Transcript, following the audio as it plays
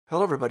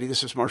Hello, everybody.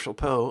 This is Marshall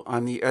Poe.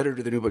 I'm the editor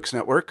of the New Books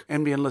Network.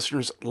 NBN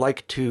listeners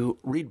like to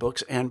read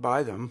books and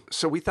buy them.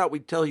 So we thought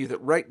we'd tell you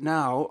that right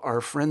now, our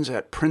friends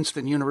at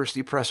Princeton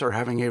University Press are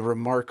having a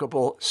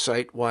remarkable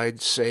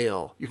site-wide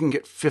sale. You can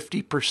get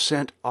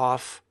 50%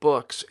 off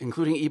books,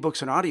 including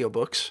ebooks and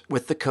audiobooks,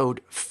 with the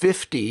code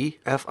 50,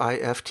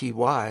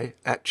 F-I-F-T-Y,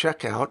 at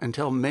checkout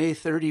until May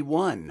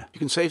 31. You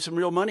can save some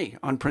real money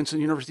on Princeton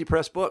University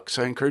Press books.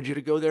 I encourage you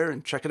to go there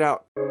and check it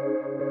out.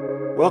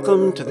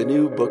 Welcome to the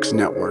New Books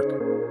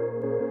Network.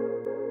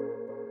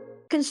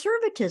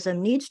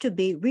 Conservatism needs to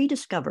be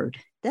rediscovered.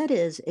 That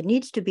is, it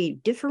needs to be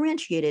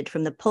differentiated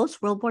from the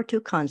post-World War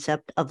II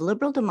concept of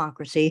liberal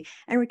democracy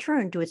and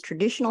returned to its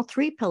traditional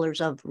three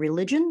pillars of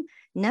religion,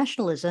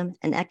 nationalism,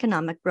 and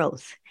economic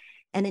growth.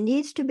 And it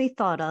needs to be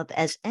thought of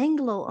as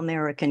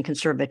Anglo-American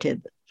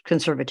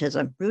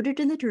conservatism, rooted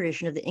in the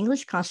tradition of the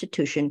English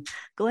Constitution,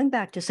 going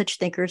back to such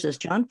thinkers as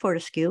John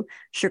Fortescue,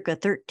 circa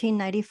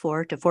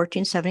 1394 to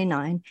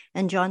 1479,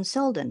 and John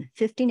Selden,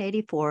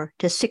 1584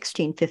 to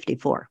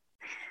 1654.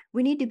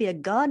 We need to be a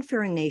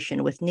God-fearing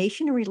nation with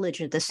nation and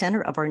religion at the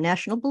center of our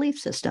national belief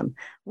system.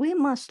 We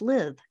must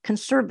live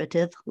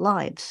conservative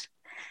lives.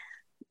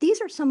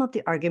 These are some of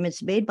the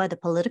arguments made by the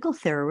political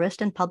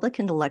theorist and public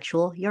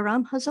intellectual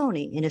Yoram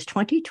Hazony in his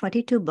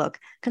 2022 book,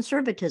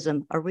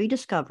 Conservatism, A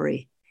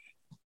Rediscovery.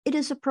 It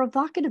is a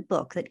provocative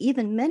book that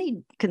even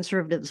many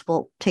conservatives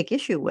will take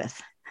issue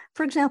with.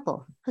 For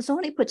example,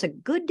 Hazony puts a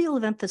good deal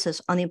of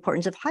emphasis on the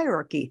importance of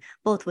hierarchy,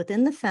 both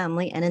within the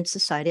family and in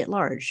society at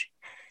large.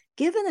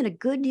 Given that a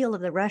good deal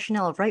of the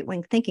rationale of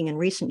right-wing thinking in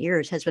recent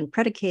years has been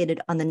predicated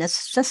on the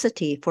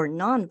necessity for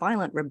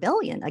nonviolent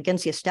rebellion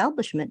against the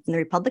establishment in the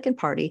Republican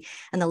Party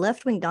and the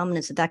left-wing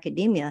dominance of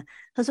academia,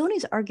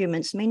 Hazony's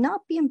arguments may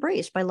not be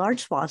embraced by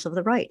large swaths of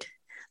the right.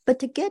 But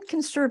to get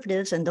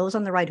conservatives and those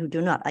on the right who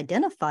do not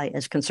identify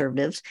as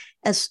conservatives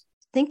as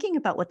thinking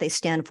about what they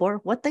stand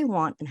for, what they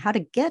want, and how to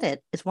get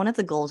it is one of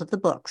the goals of the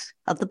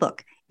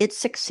book. It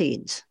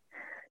succeeds.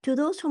 To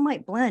those who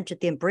might blanch at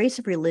the embrace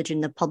of religion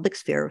in the public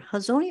sphere,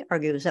 Hazony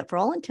argues that for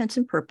all intents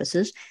and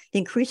purposes, the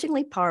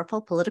increasingly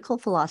powerful political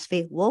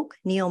philosophy woke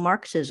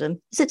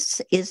neo-Marxism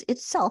is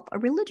itself a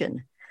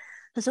religion.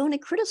 Hazony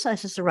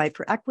criticizes the right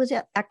for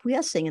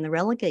acquiescing in the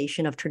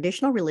relegation of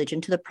traditional religion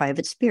to the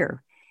private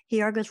sphere.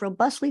 He argues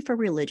robustly for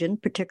religion,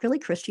 particularly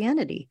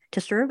Christianity,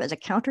 to serve as a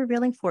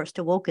countervailing force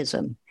to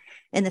wokeism.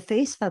 In the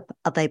face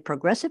of a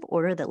progressive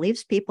order that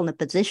leaves people in the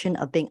position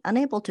of being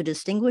unable to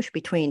distinguish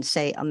between,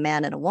 say, a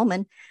man and a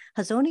woman,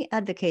 Hazony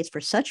advocates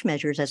for such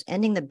measures as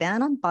ending the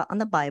ban on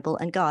the Bible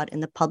and God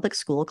in the public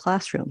school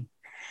classroom.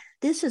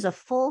 This is a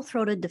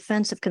full-throated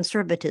defense of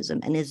conservatism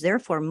and is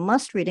therefore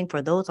must-reading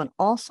for those on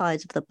all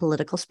sides of the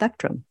political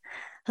spectrum.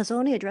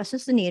 Hazony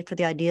addresses the need for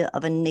the idea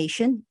of a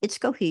nation, its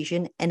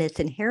cohesion, and its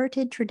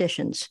inherited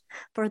traditions.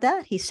 For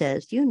that, he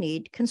says, you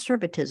need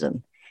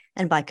conservatism.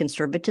 And by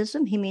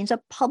conservatism, he means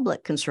a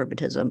public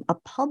conservatism, a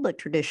public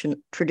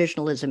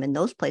traditionalism in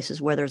those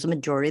places where there's a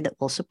majority that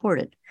will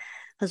support it.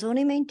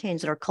 Hazony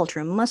maintains that our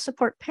culture must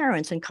support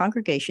parents and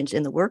congregations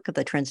in the work of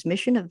the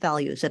transmission of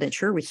values that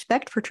ensure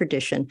respect for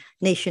tradition,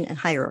 nation, and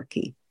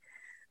hierarchy.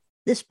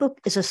 This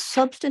book is a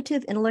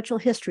substantive intellectual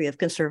history of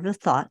conservative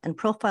thought and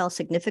profiles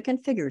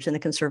significant figures in the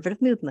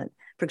conservative movement,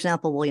 for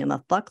example, William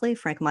F. Buckley,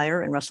 Frank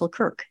Meyer, and Russell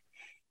Kirk.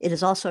 It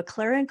is also a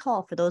clarion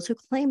call for those who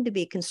claim to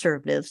be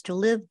conservatives to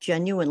live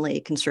genuinely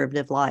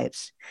conservative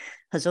lives.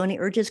 Hazony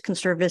urges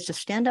conservatives to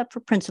stand up for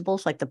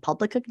principles like the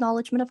public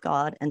acknowledgement of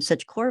God and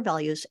such core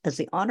values as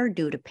the honor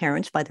due to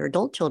parents by their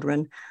adult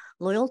children,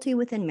 loyalty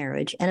within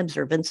marriage, and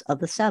observance of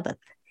the Sabbath.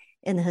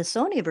 In the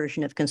Hazony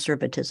version of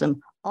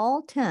conservatism,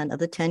 all 10 of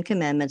the 10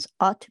 commandments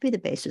ought to be the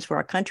basis for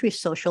our country's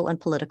social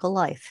and political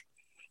life.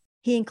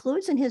 He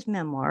includes in his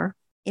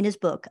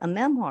book, a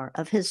memoir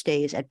of his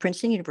days at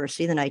Princeton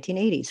University in the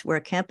 1980s, where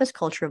a campus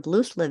culture of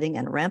loose living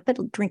and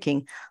rampant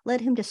drinking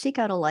led him to seek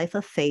out a life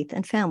of faith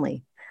and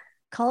family.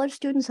 College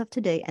students of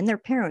today and their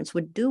parents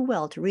would do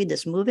well to read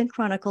this moving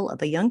chronicle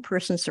of a young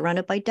person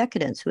surrounded by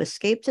decadence who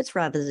escapes its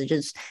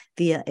ravages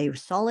via a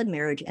solid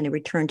marriage and a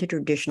return to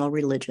traditional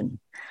religion.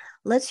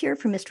 Let's hear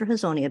from Mr.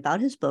 Hazony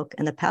about his book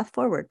and the path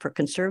forward for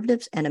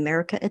conservatives and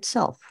America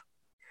itself.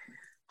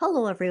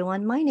 Hello,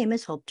 everyone. My name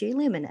is Hope J.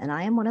 Lehman, and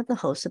I am one of the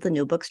hosts of the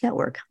New Books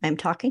Network. I am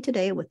talking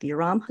today with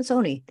Yoram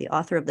Hazony, the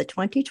author of the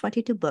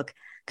 2022 book,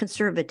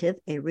 Conservatism,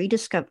 A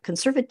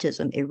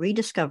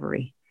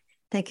Rediscovery.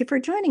 Thank you for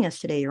joining us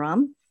today,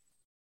 Yoram.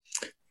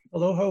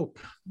 Hello, Hope.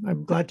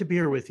 I'm glad to be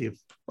here with you.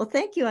 Well,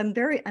 thank you. I'm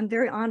very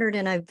honored,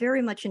 and I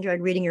very much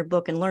enjoyed reading your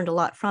book and learned a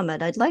lot from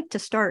it. I'd like to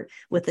start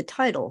with the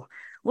title.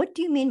 What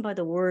do you mean by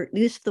the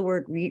use of the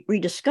word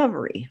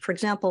rediscovery? For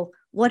example,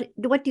 What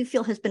do you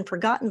feel has been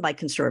forgotten by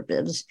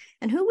conservatives?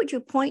 And who would you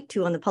point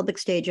to on the public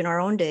stage in our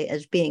own day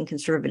as being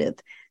conservative?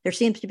 There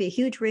seems to be a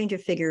huge range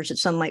of figures that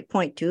some might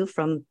point to,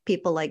 from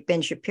people like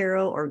Ben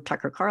Shapiro or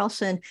Tucker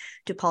Carlson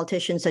to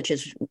politicians such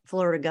as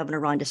Florida Governor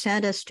Ron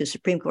DeSantis to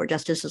Supreme Court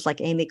justices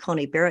like Amy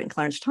Coney Barrett and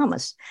Clarence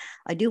Thomas.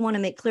 I do want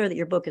to make clear that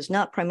your book is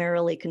not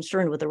primarily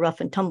concerned with the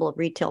rough and tumble of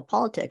retail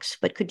politics,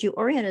 but could you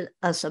orient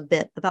us a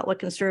bit about what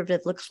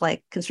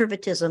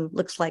conservatism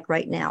looks like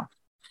right now?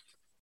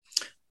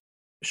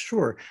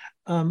 Sure.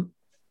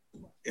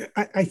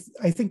 I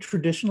think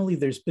traditionally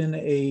there's been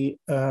in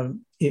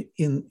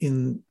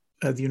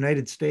the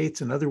United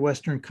States and other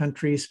Western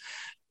countries,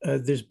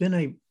 there's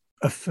been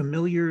a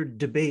familiar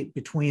debate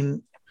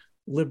between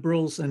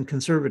liberals and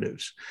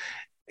conservatives.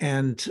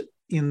 And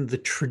in the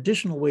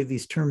traditional way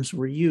these terms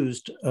were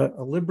used,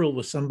 a liberal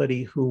was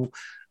somebody who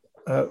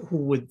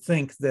would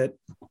think that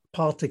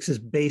politics is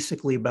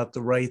basically about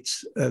the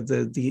rights,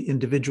 the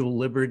individual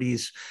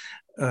liberties,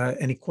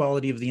 and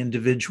equality of the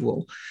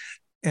individual.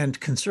 And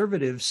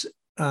conservatives,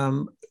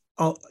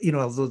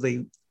 although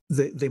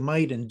they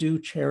might and do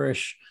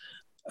cherish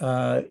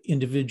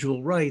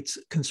individual rights,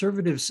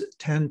 conservatives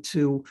tend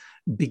to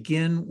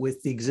begin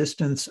with the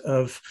existence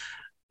of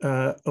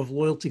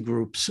loyalty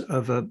groups,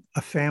 of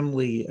a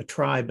family, a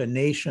tribe, a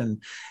nation,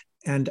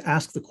 and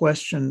ask the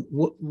question,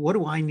 what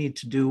do I need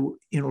to do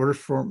in order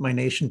for my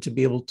nation to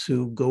be able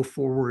to go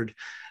forward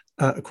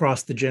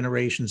across the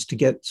generations, to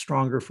get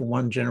stronger from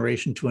one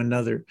generation to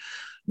another?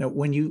 Now,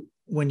 when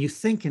you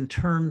think in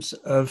terms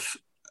of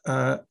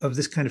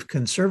this kind of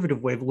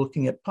conservative way of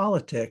looking at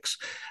politics,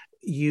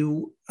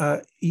 you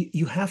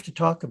have to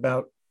talk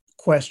about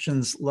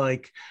questions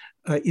like,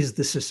 is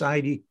the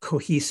society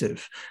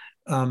cohesive?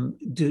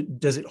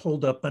 Does it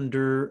hold up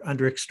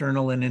under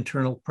external and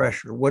internal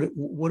pressure? What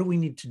do we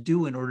need to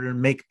do in order to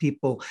make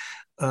people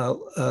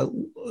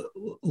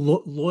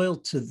loyal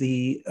to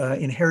the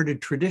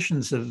inherited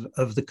traditions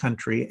of the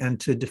country and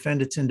to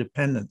defend its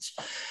independence?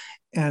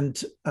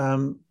 And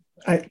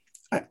I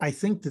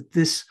think that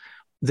this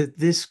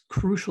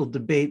crucial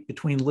debate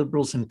between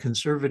liberals and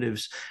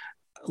conservatives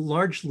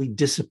largely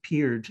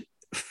disappeared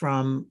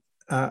from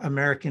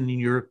American and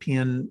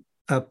European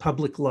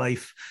public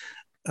life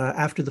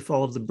after the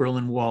fall of the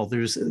Berlin Wall.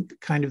 There's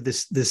kind of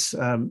this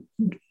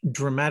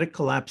dramatic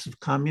collapse of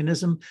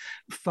communism,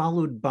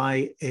 followed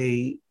by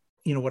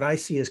what I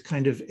see as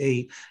kind of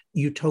a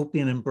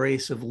utopian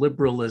embrace of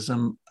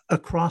liberalism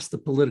across the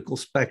political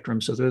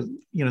spectrum. So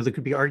there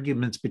could be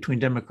arguments between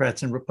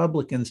Democrats and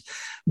Republicans,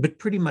 but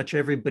pretty much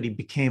everybody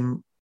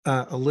became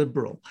a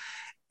liberal.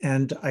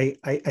 And I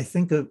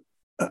think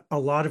a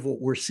lot of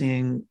what we're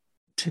seeing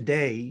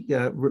today,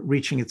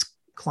 reaching its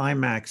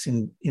climax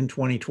in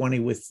 2020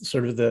 with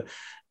sort of the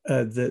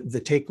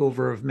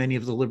takeover of many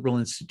of the liberal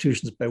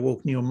institutions by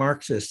woke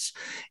neo-Marxists,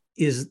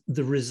 is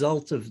the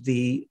result of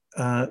the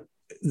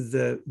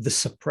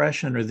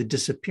suppression or the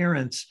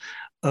disappearance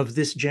of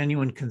this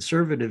genuine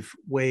conservative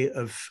way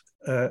of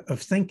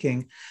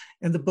thinking.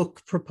 And the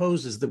book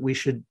proposes that we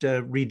should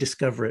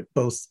rediscover it,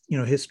 both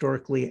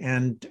historically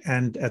and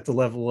at the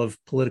level of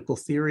political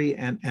theory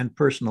and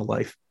personal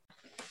life.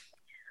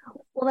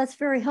 Well, that's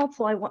very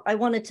helpful. I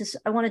wanted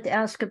to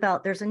ask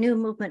about, there's a new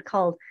movement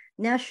called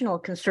National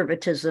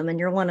Conservatism, and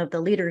you're one of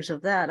the leaders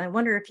of that. I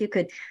wonder if you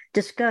could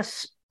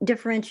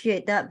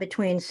differentiate that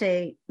between,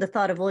 say, the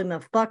thought of William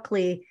F.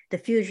 Buckley, the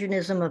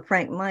fusionism of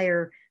Frank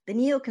Meyer, the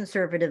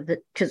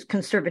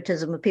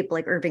neoconservatism of people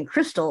like Irving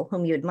Kristol,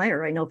 whom you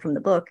admire, I know from the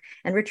book,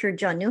 and Richard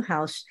John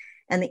Neuhaus,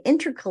 and the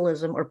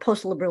intercalism or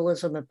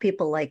post-liberalism of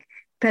people like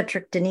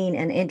Patrick Deneen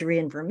and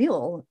Adrian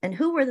Vermeule. And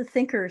who were the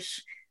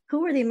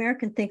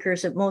American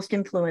thinkers that most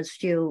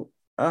influenced you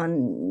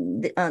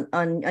on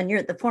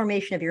the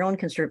formation of your own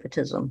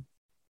conservatism?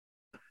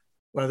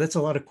 Well, that's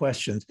a lot of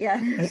questions.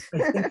 Yeah.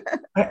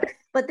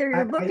 But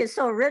your book is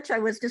so rich. I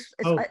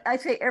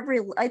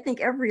think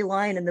every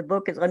line in the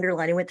book is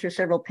underlined. I went through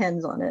several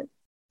pens on it.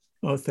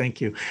 Oh, thank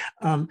you.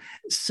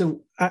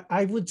 So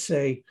I would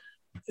say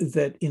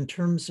that in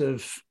terms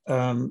of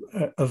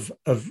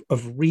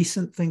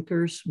recent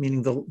thinkers,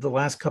 meaning the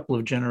last couple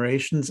of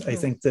generations, I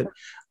think that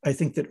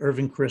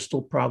Irving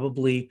Kristol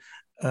probably,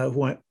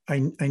 who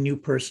I knew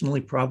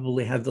personally,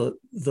 probably had the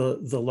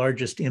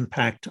largest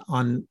impact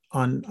on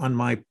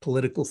my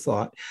political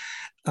thought.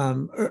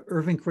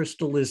 Irving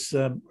Kristol is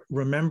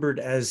remembered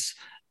as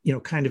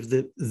kind of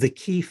the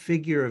key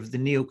figure of the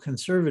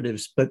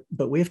neoconservatives, but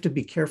we have to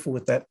be careful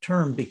with that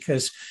term,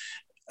 because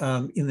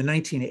in the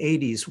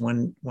 1980s,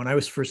 when I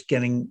was first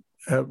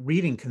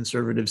reading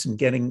conservatives and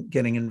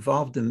getting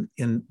involved in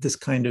this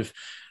kind of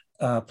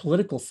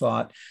political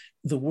thought,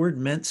 the word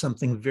meant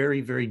something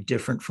very, very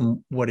different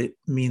from what it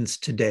means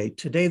today.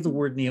 Today, the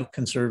word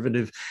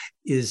neoconservative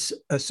is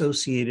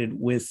associated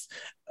with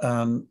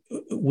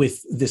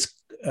this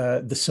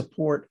the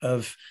support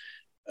of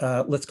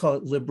let's call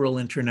it liberal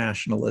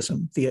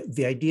internationalism,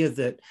 the idea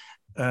that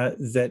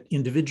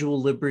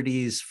individual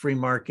liberties, free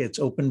markets,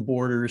 open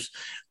borders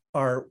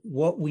are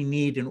what we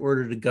need in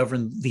order to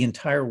govern the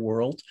entire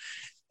world,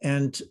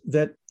 and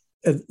that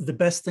the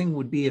best thing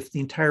would be if the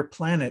entire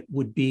planet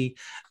would be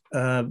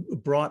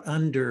brought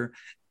under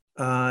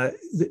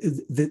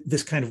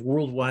this kind of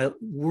worldwide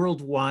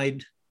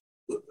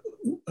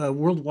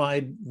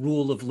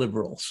rule of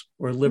liberals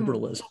or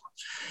liberalism.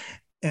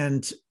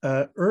 And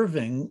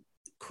Irving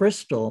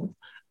Kristol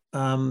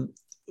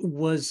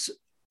was,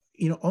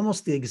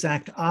 almost the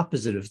exact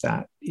opposite of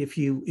that. If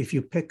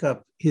you pick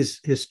up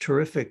his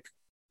terrific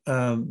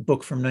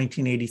book from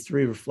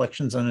 1983,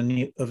 Reflections on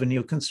of a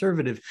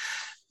Neoconservative,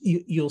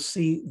 you'll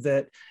see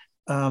that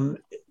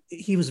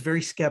he was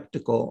very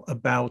skeptical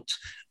about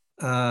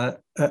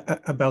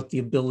the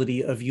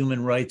ability of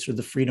human rights or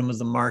the freedom of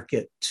the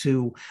market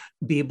to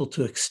be able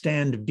to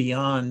extend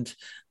beyond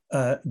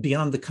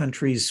the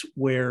countries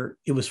where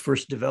it was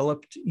first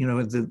developed,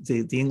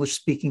 the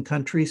English-speaking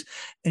countries.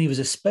 And he was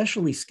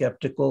especially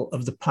skeptical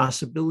of the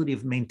possibility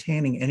of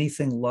maintaining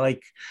anything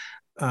like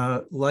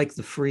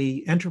the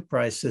free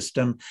enterprise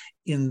system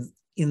in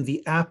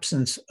the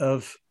absence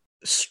of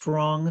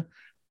strong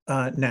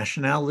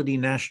nationality,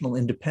 national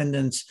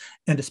independence,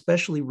 and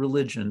especially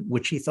religion,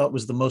 which he thought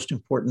was the most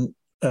important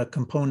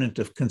component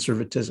of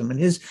conservatism. And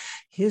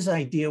his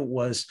idea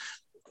was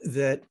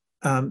that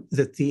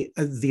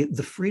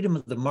the freedom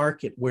of the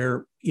market,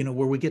 where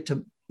we get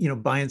to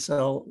buy and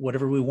sell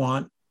whatever we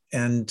want,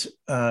 and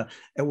at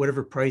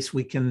whatever price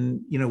we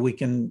can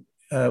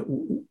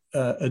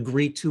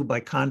agree to by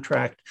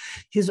contract.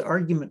 His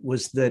argument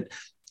was that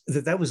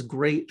was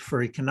great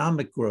for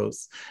economic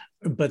growth,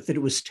 but that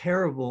it was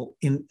terrible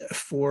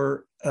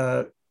for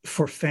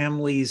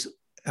families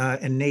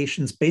and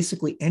nations,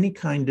 basically any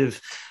kind of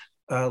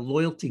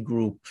loyalty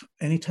group,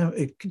 any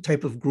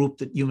type of group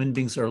that human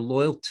beings are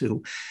loyal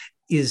to,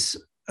 is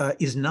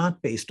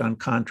not based on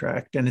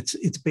contract, and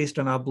it's based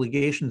on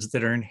obligations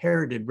that are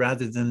inherited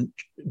rather than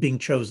being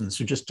chosen.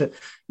 So just to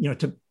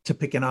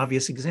pick an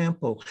obvious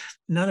example,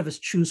 none of us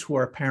choose who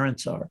our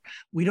parents are.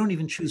 We don't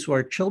even choose who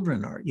our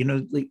children are.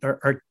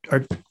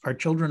 Our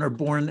children are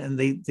born and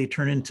they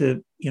turn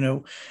into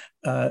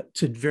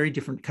to very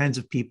different kinds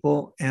of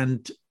people,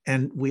 and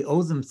we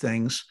owe them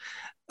things,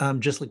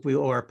 just like we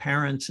owe our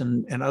parents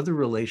and other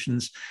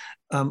relations.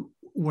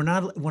 We're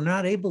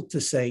not able to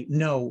say,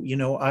 no,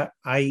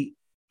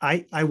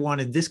 I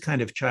wanted this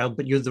kind of child,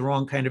 but you're the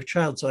wrong kind of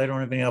child, so I don't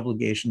have any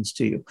obligations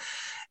to you.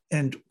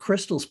 And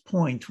Kristol's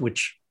point,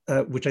 which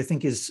I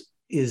think is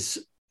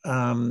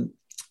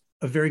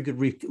a very good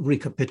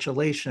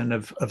recapitulation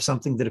of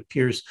something that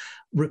appears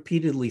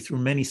repeatedly through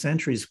many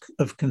centuries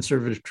of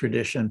conservative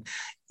tradition,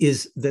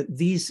 is that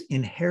these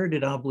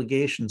inherited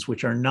obligations,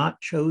 which are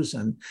not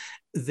chosen,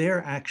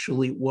 they're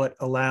actually what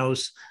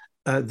allows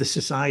the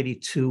society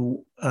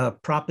to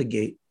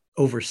propagate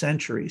over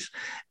centuries.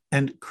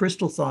 And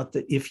Kristol thought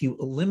that if you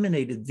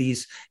eliminated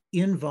these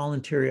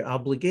involuntary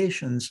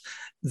obligations,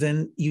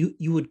 then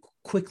you would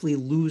quickly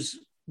lose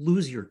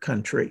your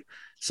country,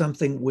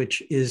 something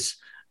which is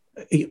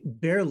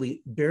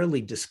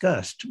barely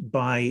discussed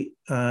by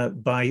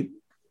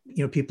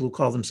people who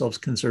call themselves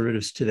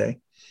conservatives today.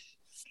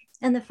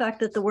 And the fact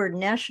that the word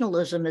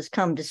nationalism has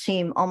come to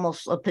seem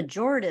almost a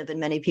pejorative in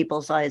many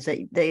people's eyes,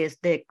 that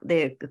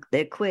they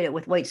equate it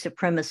with white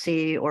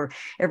supremacy or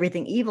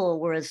everything evil,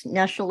 whereas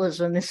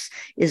nationalism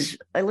is.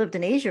 I lived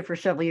in Asia for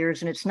several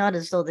years, and it's not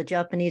as though the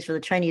Japanese or the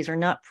Chinese are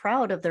not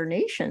proud of their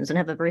nations and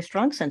have a very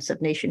strong sense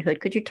of nationhood.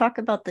 Could you talk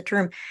about the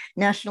term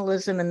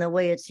nationalism and the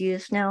way it's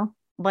used now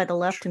by the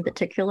left in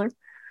particular?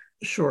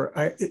 Sure.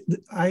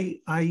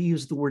 I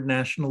use the word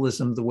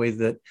nationalism the way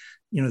that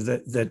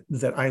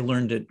that I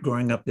learned it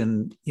growing up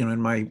in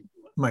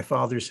my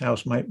father's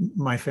house.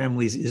 My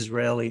family's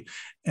Israeli,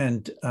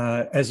 and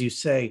as you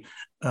say,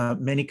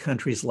 many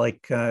countries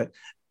like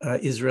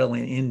Israel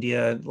and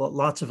India,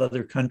 lots of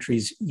other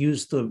countries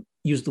use the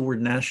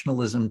word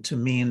nationalism to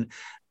mean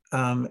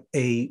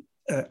a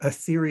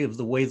theory of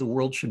the way the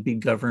world should be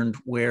governed,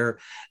 where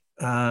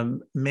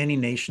many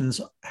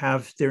nations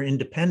have their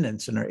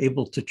independence and are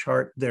able to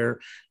chart their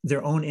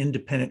own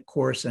independent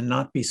course and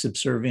not be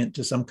subservient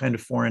to some kind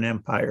of foreign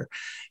empire.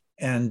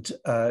 And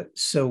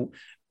so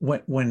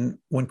when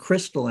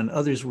Kristol and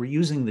others were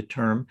using the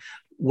term,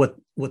 what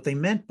they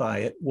meant by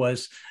it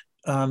was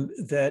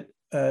that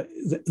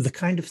the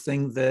kind of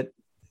thing that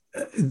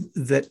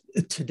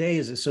today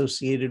is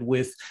associated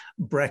with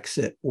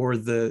Brexit or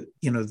the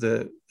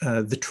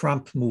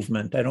Trump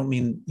movement. I don't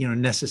mean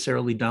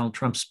necessarily Donald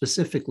Trump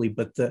specifically,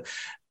 but the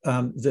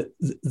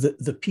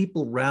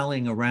people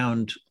rallying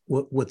around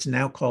what's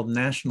now called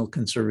national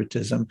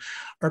conservatism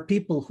are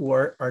people who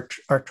are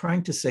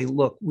trying to say,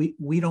 look,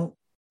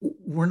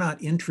 we're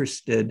not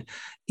interested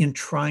in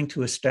trying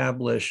to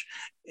establish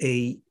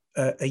a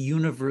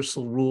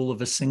universal rule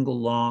of a single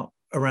law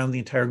around the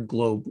entire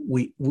globe.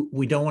 We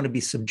don't want to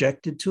be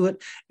subjected to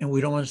it, and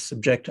we don't want to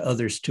subject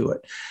others to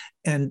it.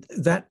 And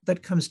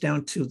that comes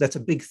down to, that's a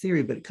big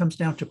theory, but it comes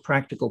down to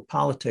practical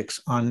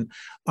politics on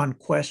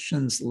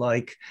questions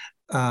like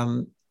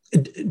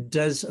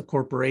does a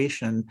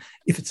corporation,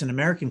 if it's an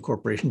American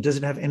corporation, does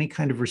it have any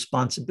kind of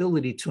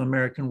responsibility to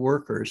American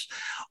workers?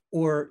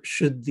 Or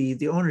should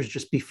the owners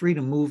just be free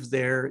to move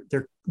their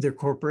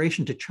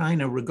corporation to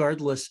China,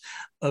 regardless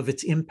of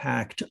its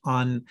impact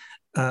on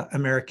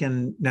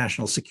American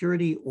national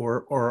security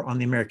or on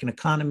the American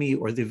economy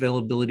or the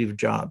availability of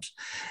jobs?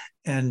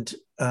 And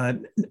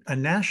a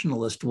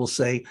nationalist will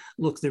say,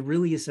 look, there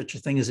really is such a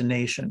thing as a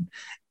nation,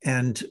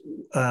 and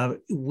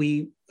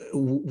we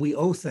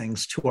owe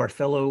things to our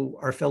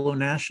fellow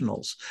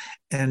nationals,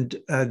 and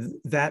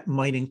that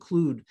might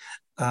include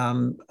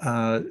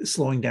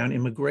slowing down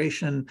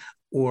immigration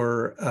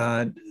or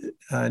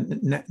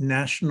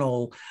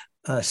national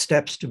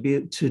steps to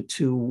be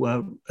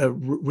to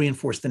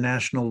reinforce the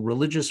national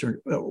religious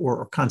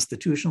or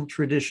constitutional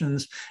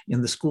traditions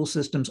in the school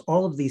systems.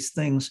 All of these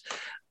things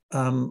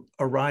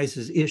arise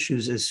as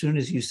issues as soon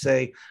as you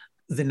say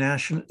the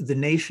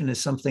nation is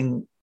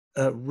something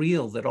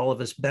real that all of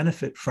us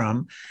benefit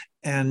from,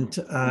 and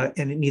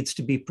it needs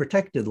to be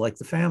protected like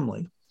the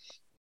family.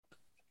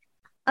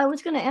 I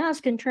was going to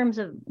ask, in terms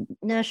of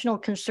national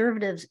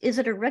conservatives, is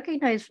it a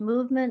recognized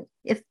movement?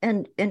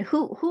 And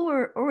who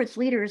are its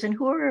leaders, and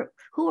who are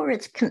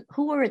its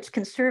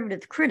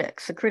conservative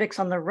critics, the critics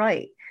on the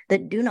right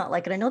that do not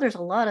like it? I know there's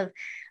a lot of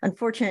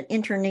unfortunate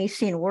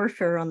internecine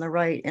warfare on the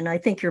right, and I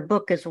think your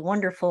book is a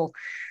wonderful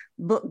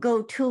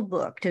go-to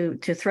book to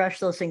thrash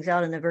those things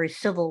out in a very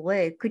civil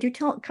way. Could you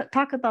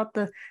talk about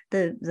the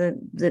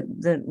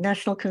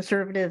national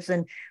conservatives,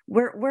 and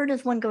where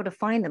does one go to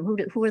find them?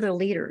 Who are their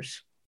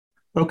leaders?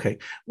 Okay,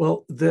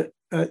 well, it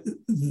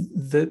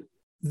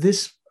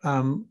is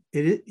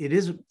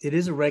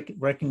a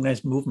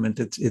recognized movement.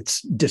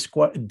 It's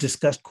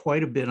discussed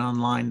quite a bit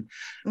online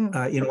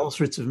in all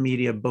sorts of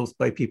media, both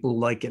by people who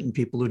like it and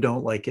people who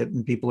don't like it,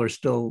 and people are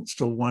still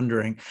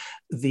wondering.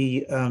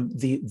 The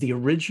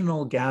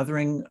original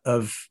gathering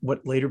of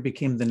what later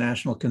became the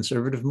National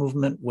Conservative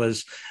Movement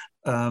was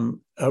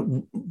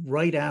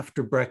right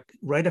after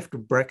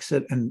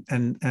Brexit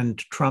and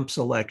Trump's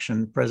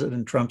election,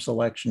 President Trump's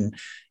election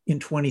in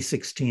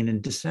 2016. In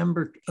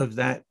December of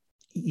that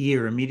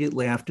year,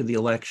 immediately after the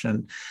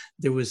election,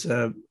 there was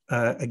a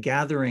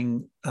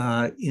gathering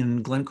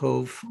in Glen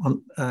Cove,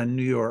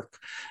 New York,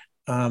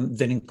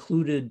 that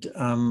included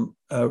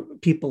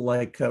people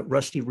like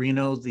Rusty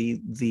Reno,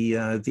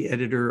 the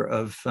editor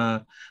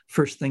of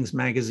First Things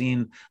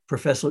magazine,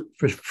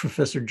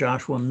 Professor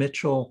Joshua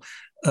Mitchell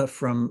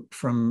from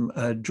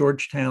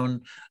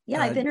Georgetown.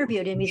 Yeah, I've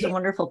interviewed him. He's a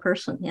wonderful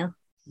person. Yeah.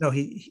 No,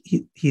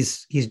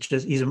 he's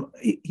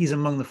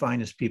among the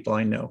finest people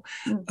I know.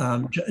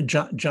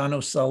 John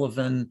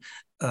O'Sullivan,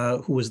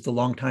 who was the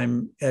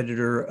longtime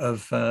editor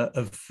of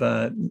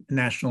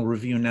National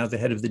Review, now the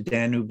head of the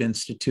Danube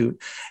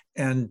Institute,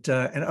 and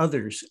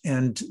others.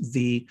 And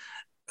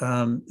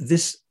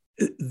this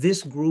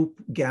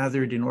group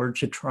gathered in order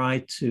to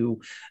try to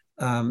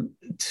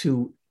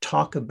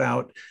talk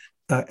about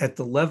at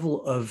the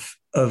level of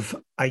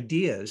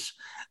ideas.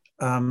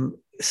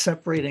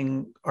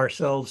 Separating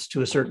ourselves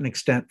to a certain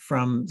extent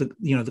from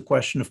the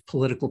question of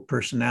political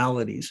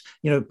personalities.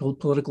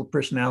 Political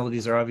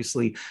personalities are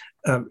obviously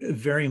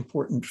very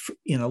important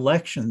in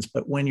elections,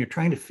 but when you're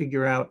trying to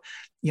figure out,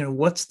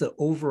 what's the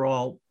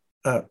overall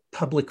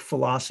public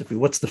philosophy,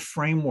 what's the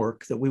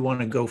framework that we want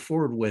to go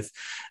forward with,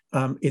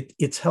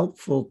 it's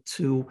helpful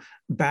to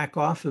back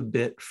off a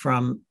bit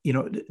from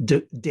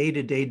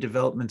day-to-day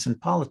developments in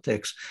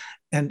politics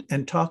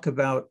and talk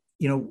about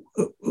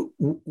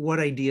what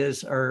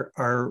ideas are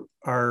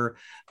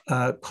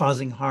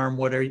causing harm,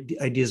 what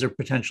ideas are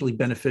potentially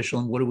beneficial,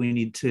 and what do we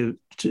need to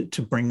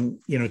bring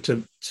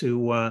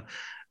to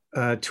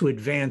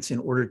advance in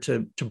order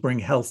to bring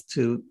health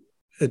to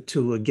a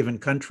given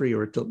country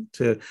or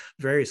to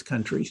various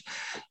countries.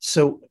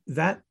 So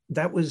that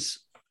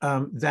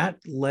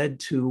led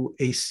to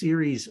a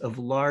series of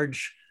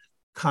large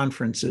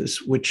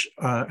conferences, which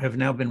have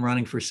now been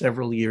running for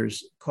several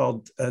years,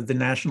 called the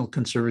National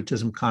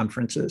Conservatism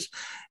Conferences.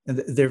 And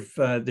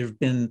there've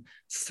been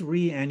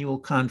 3 annual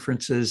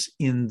conferences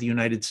in the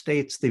United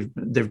States.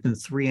 There've been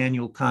 3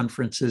 annual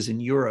conferences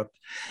in Europe,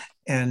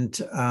 and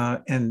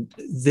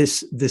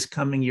this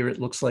coming year,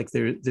 it looks like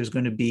there's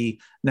going to be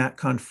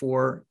NatCon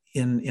 4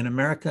 in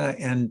America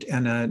and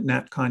a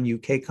NatCon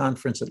UK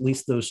conference, at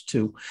least those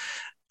 2.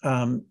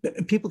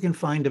 People can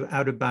find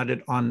out about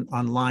it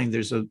online.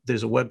 There's a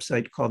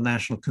website called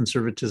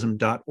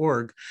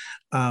nationalconservatism.org,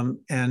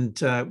 and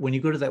when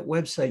you go to that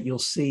website, you'll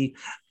see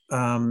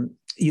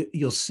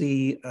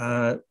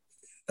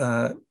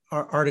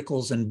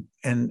articles and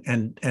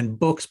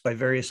books by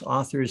various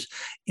authors,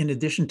 in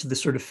addition to the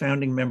sort of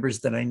founding members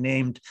that I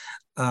named.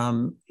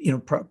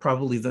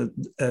 Probably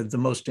the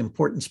most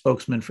important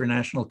spokesman for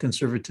national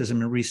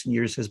conservatism in recent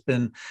years has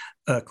been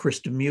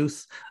Christa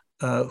Muth,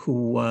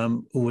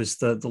 who was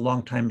the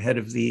longtime head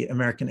of the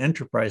American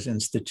Enterprise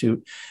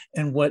Institute.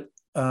 And what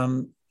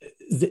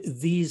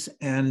these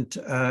and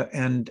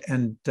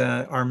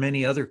our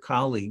many other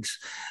colleagues,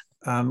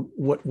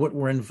 what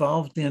we're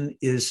involved in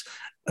is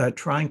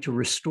trying to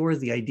restore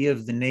the idea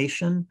of the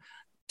nation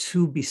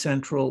to be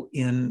central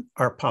in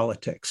our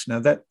politics. Now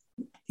that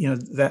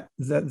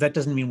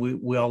doesn't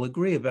mean we all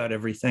agree about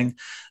everything,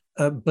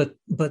 but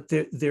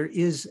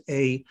there's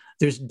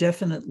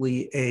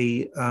definitely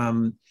a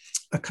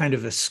kind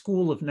of a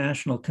school of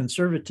national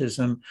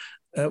conservatism,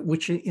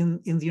 which in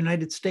the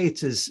United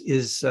States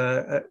is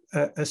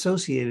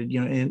associated,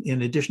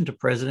 in addition to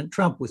President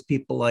Trump, with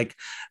people like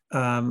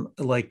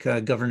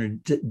Governor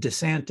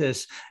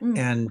DeSantis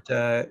and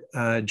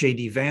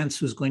J.D. Vance,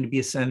 who's going to be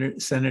a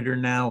senator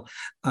now.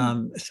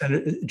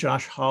 Senator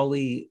Josh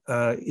Hawley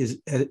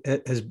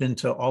has been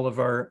to all of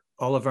our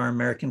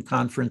American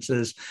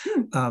conferences.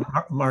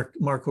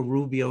 Marco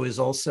Rubio is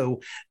also,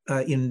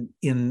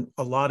 in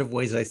a lot of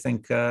ways, I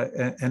think,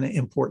 an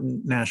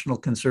important national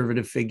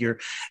conservative figure,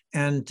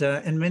 and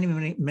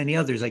many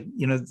others. Like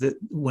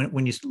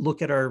when you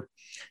look at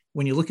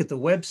the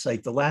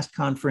website, the last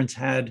conference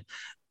had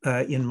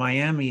in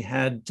Miami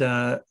had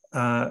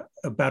about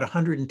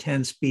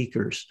 110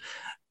 speakers,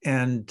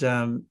 and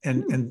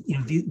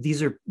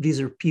these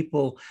are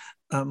people.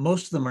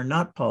 Most of them are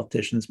not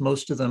politicians.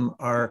 Most of them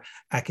are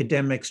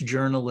academics,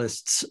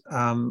 journalists,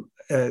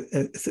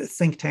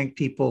 think tank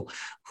people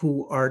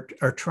who are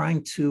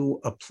trying to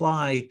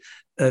apply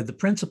the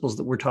principles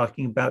that we're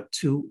talking about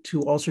to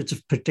all sorts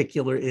of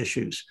particular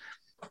issues.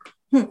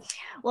 Well,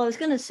 I was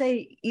going to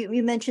say,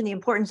 you mentioned the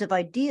importance of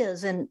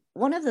ideas, and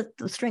one of the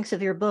strengths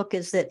of your book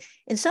is that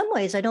in some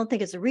ways, I don't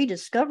think it's a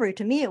rediscovery.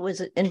 To me, it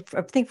was, and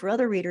I think for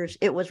other readers,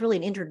 it was really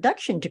an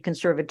introduction to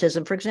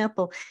conservatism. For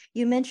example,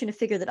 you mentioned a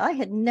figure that I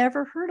had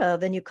never heard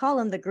of, and you call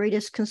him the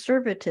greatest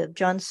conservative,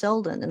 John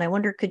Selden. And I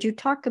wonder, could you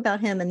talk about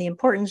him and the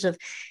importance of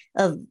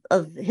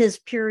his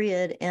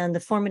period and the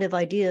formative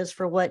ideas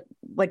for what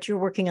you're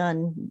working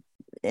on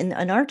in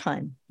our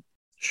time?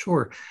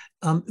 Sure.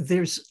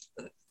 There's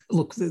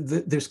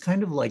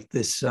kind of like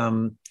this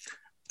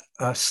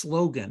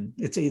slogan.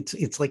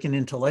 It's like an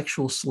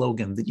intellectual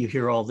slogan that you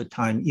hear all the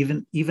time,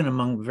 even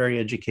among very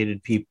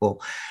educated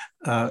people.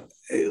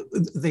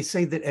 They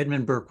say that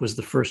Edmund Burke was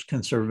the first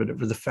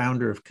conservative, or the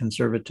founder of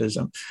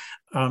conservatism,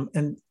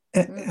 and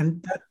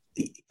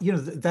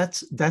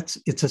that,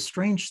 it's a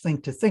strange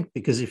thing to think,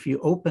 because if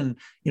you open,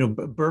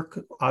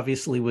 Burke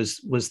obviously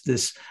was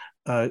this.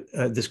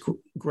 This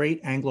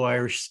great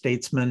Anglo-Irish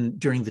statesman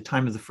during the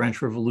time of the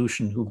French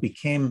Revolution, who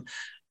became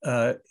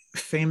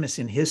famous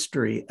in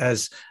history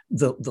as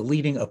the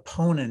leading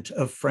opponent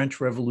of French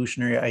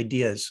revolutionary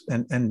ideas,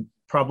 and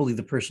probably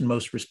the person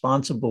most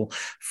responsible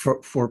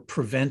for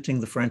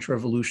preventing the French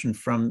Revolution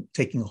from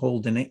taking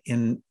hold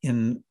in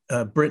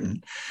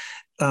Britain.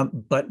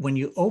 But when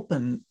you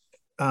open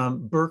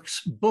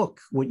Burke's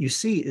book, what you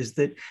see is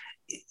that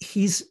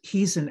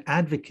he's an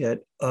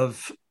advocate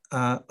of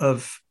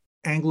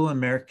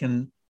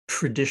Anglo-American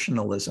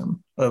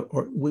traditionalism,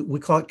 or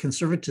we call it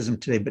conservatism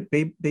today, but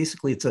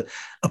basically it's a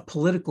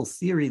political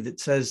theory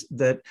that says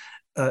that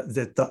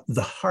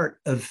the heart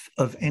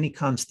of any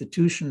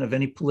constitution, of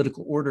any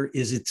political order,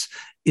 is its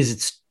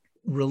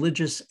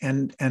religious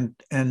and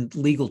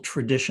legal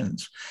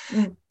traditions.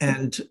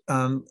 And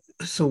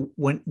so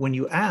when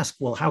you ask,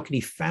 well, how could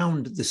he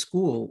found the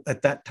school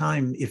at that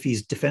time if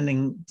he's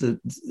defending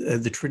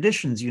the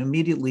traditions, you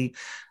immediately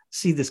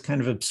see this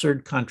kind of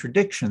absurd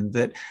contradiction,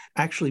 that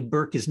actually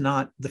Burke is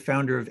not the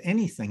founder of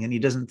anything, and he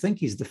doesn't think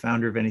he's the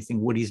founder of anything.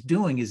 What he's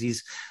doing is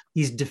he's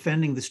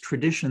defending this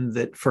tradition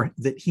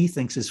that he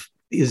thinks is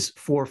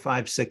 400,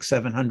 500, 600,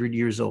 700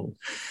 years old.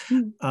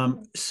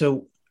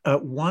 So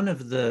one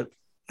of the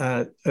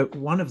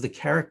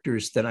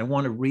characters that I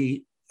want to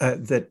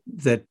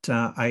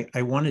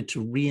I wanted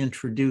to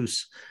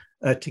reintroduce,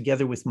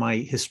 together with my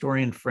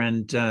historian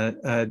friend,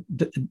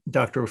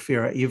 Dr.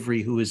 Ophira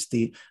Ivry, who is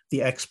the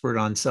expert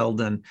on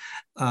Selden,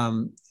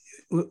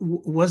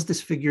 was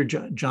this figure,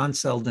 John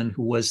Selden,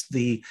 who is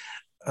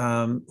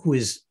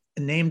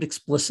named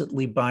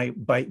explicitly by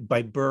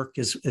Burke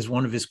as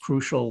one of his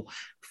crucial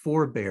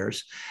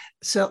forebears.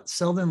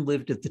 Selden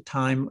lived at the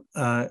time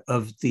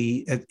of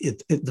the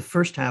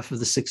first half of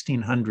the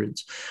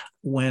 1600s,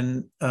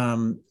 when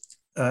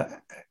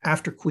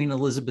after Queen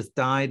Elizabeth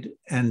died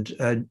and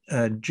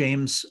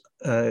James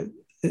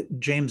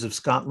of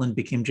Scotland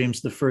became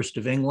James I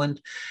of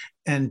England,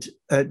 and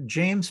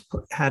James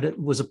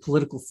was a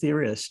political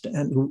theorist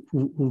and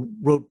who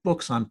wrote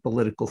books on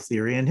political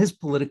theory, and his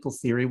political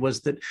theory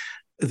was that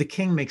the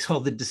king makes all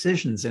the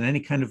decisions, and any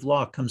kind of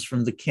law comes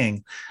from the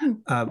king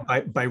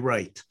by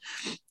right.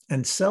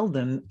 And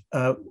Selden,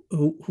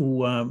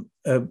 who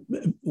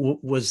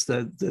was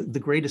the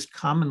greatest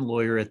common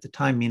lawyer at the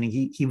time, meaning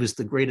he was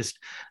the greatest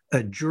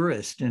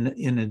jurist,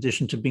 in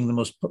addition to being the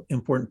most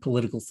important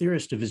political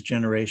theorist of his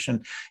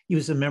generation, he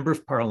was a member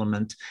of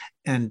parliament,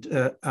 and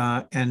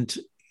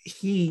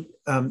he,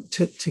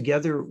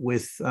 together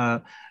with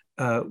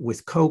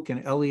Coke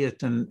and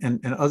Eliot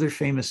and other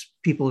famous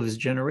people of his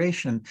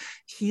generation,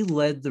 he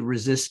led the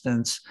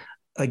resistance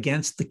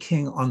against the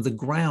king on the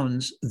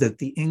grounds that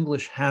the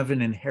English have an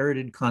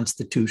inherited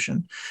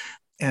constitution.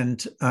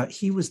 And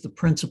he was the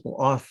principal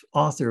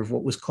author of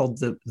what was called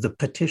the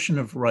Petition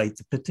of Right.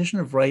 The Petition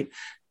of Right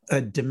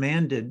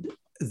demanded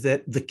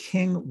the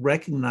king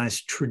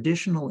recognized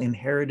traditional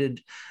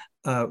inherited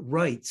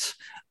rights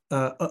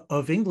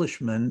of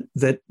Englishmen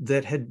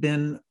that had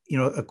been,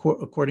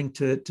 according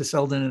to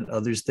Selden and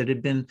others, that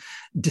had been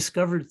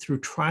discovered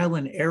through trial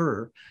and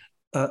error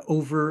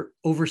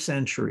over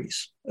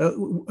centuries.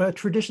 A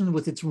tradition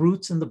with its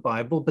roots in the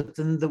Bible, but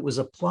then that was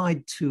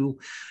applied to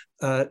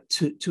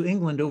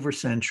England over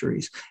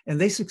centuries. And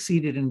they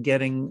succeeded in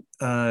getting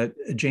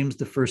James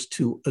I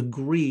to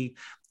agree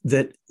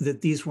that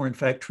these were in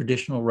fact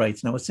traditional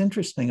rights. Now, what's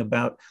interesting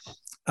about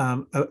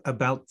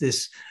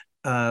this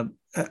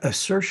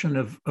assertion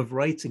of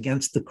rights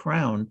against the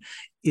crown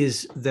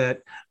is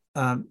that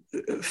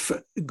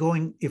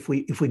if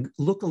we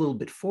look a little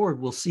bit forward,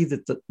 we'll see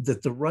that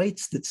the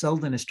rights that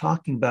Selden is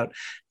talking about,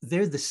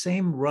 they're the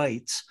same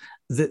rights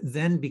that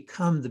then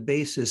become the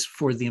basis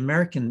for the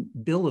American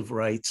Bill of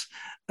Rights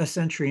a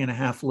century and a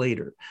half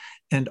later.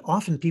 And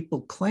often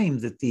people claim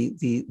that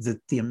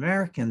the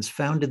Americans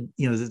founded,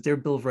 that their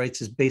Bill of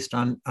Rights is based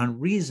on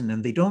reason,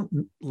 and they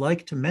don't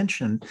like to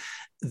mention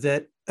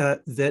that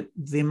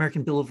the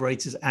American Bill of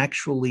Rights is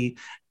actually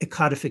a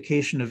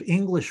codification of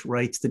English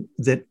rights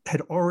that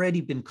had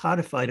already been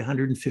codified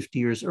 150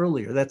 years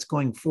earlier. That's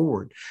going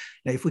forward.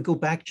 Now, if we go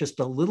back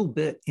just a little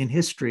bit in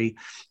history,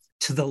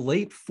 to the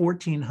late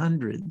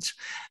 1400s,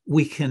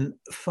 we can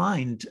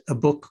find a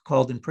book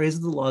called In Praise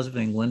of the Laws of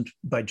England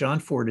by John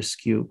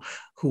Fortescue,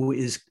 who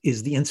is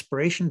the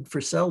inspiration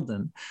for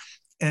Selden.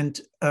 And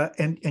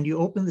you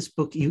open this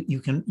book, you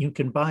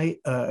can buy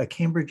a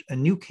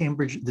new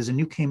Cambridge. There's a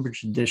new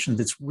Cambridge edition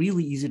that's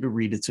really easy to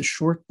read. It's a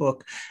short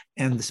book,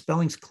 and the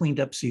spelling's cleaned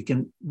up so you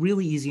can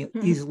really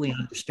easily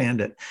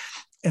understand it.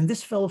 And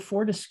this fellow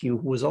Fortescue,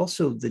 who was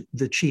also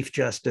the Chief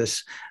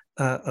Justice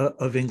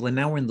of England.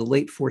 Now we're in the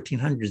late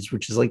 1400s,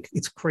 which is like,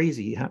 it's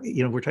crazy.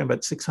 We're talking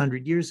about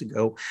 600 years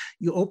ago.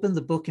 You open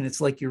the book and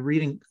it's like you're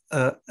reading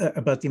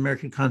about the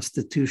American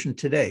Constitution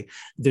today.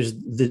 There's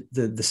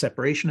the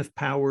separation of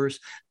powers,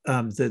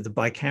 the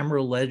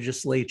bicameral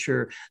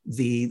legislature,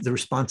 the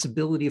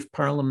responsibility of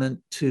Parliament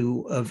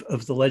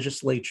of the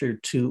legislature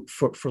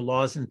for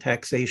laws and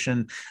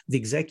taxation, the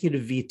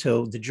executive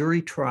veto, the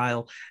jury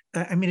trial.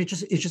 I mean, it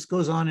just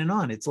goes on and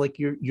on. It's like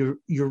you're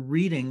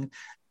reading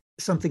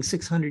something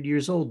 600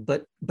 years old,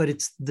 but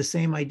it's the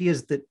same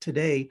ideas that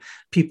today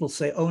people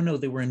say, oh no,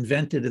 they were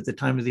invented at the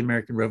time of the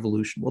American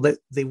Revolution. Well,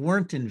 they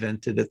weren't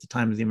invented at the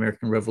time of the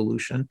American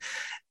Revolution.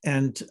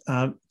 And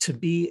to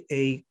be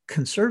a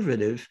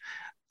conservative,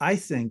 I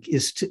think,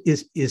 is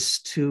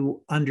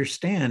to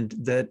understand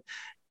that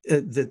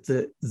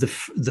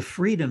the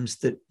freedoms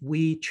that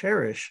we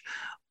cherish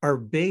are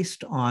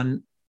based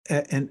on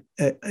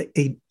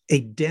a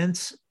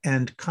dense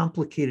and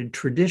complicated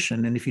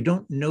tradition. And if you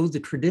don't know the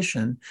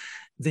tradition,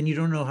 then you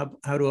don't know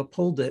how to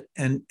uphold it,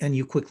 and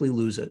you quickly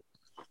lose it.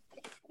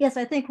 Yes,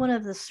 I think one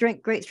of the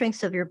great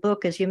strengths of your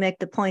book is you make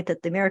the point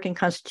that the American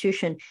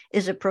Constitution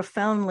is a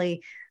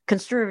profoundly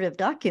conservative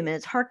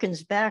document. It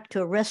harkens back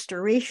to a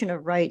restoration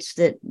of rights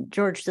that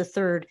George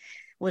III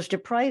was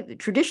deprived,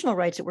 traditional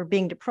rights that were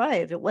being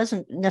deprived. It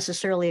wasn't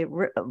necessarily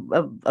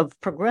a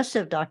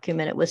progressive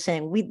document. It was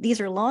saying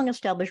these are long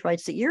established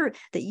rights that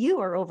you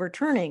are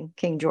overturning,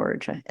 King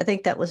George. I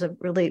think that was a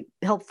really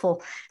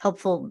helpful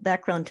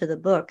background to the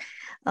book.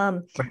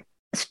 Oh,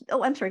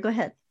 I'm sorry. Go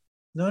ahead.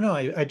 No.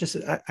 I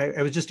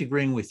was just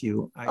agreeing with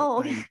you.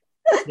 Okay.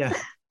 Yeah.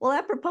 Well,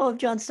 apropos of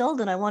John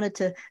Selden, I wanted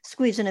to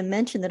squeeze in and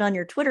mention that on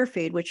your Twitter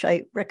feed, which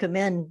I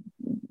recommend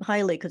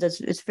highly because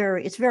it's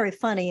very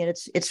funny, and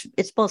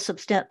it's both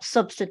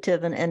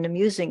substantive and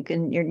amusing,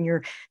 and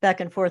you're back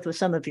and forth with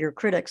some of your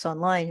critics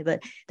online.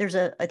 But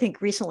I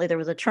think recently there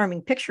was a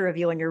charming picture of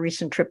you on your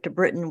recent trip to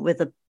Britain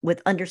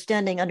with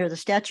understanding under the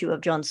statue of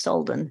John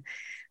Selden,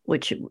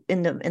 which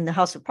in the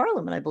House of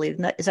Parliament, I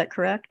believe. Is that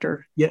correct?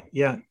 Or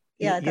yeah.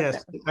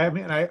 Yes. I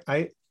mean,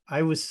 I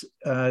was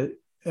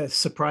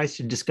surprised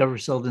to discover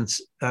Selden's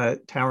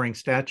towering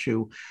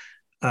statue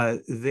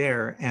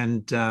there,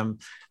 and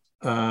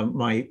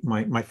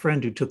my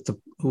friend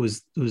who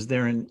was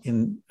there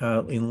in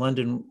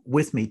London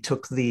with me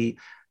took the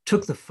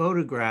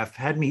photograph,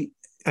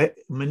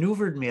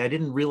 maneuvered me. I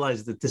didn't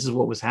realize that this is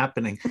what was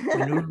happening.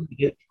 Maneuvered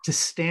me to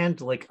stand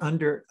like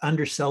under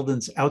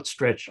Selden's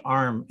outstretched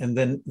arm, and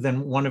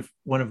then one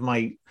of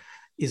my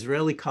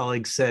Israeli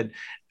colleagues said,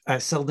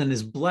 Selden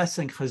is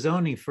blessing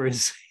Khazoni for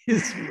his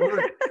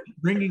work,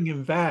 bringing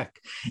him back.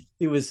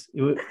 It was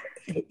a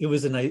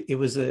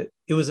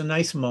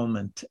nice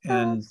moment,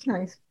 and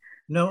nice.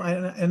 No,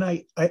 and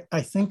I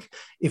think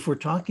if we're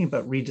talking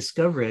about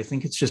rediscovery, I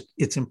think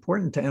it's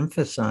important to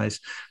emphasize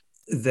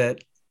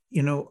that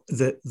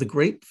the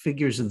great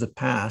figures of the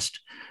past,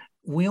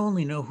 we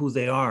only know who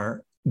they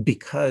are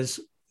because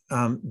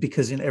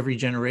in every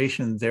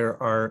generation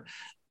there are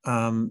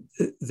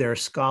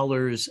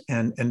scholars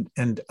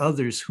and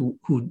others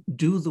who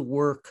do the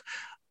work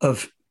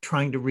of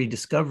trying to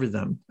rediscover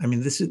them. I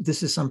mean, this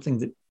is something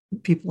that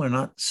people are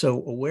not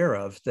so aware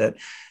of, that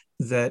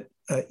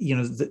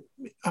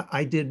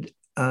I did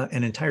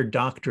an entire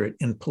doctorate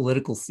in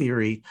political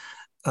theory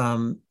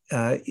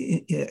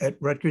at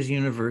Rutgers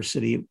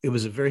University. It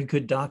was a very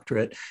good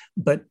doctorate,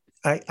 but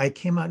I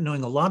came out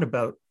knowing a lot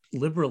about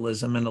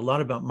liberalism and a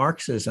lot about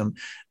Marxism,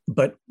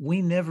 but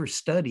we never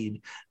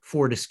studied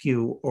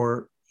Fortescue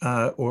or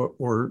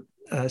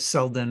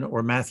Selden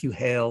or Matthew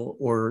Hale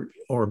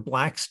or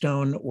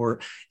Blackstone or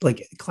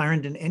like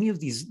Clarendon, any of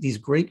these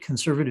great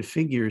conservative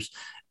figures.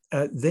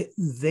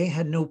 They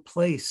had no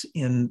place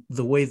in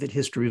the way that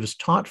history was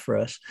taught for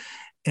us,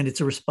 and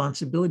it's a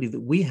responsibility that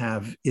we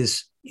have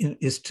is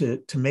to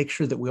make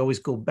sure that we always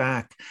go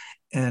back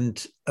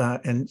and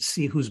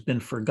see who's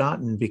been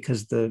forgotten,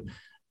 because the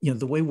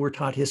way we're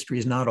taught history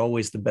is not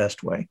always the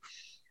best way.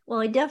 Well,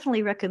 I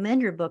definitely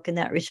recommend your book in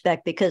that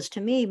respect, because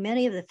to me,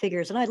 many of the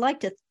figures, and I like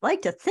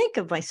to think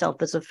of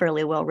myself as a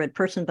fairly well-read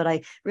person, but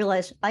I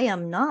realize I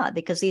am not,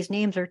 because these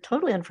names are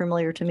totally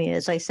unfamiliar to me.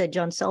 As I said,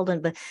 John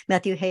Selden, but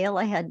Matthew Hale,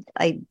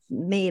 I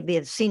may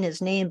have seen his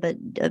name, but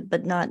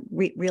not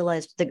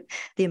realized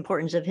the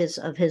importance of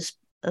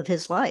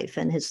his life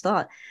and his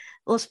thought.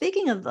 Well,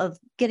 speaking of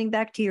getting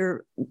back to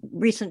your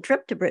recent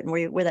trip to Britain,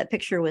 where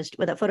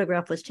that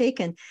photograph was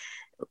taken,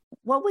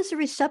 what was the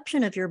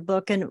reception of your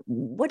book, and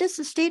what is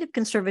the state of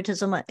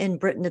conservatism in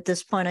Britain at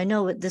this point? I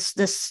know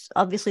this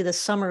obviously this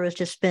summer has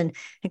just been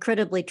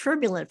incredibly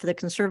turbulent for the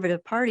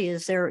Conservative Party.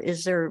 Is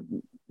there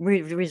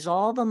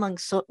resolve among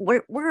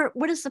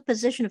what is the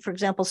position of, for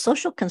example,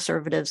 social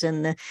conservatives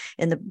in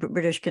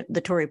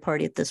the Tory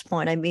Party at this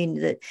point? I mean,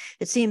 that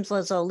it seems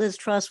as though Liz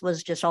Truss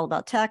was just all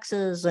about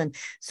taxes and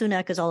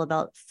Sunak is all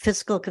about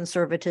fiscal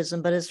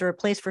conservatism, but is there a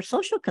place for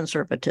social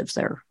conservatives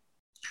there?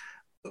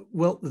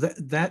 Well,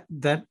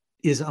 that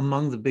is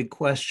among the big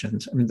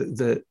questions. I mean,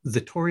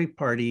 the Tory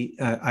Party.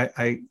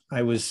 I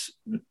was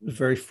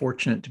very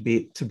fortunate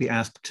to be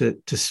asked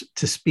to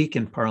speak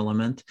in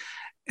Parliament,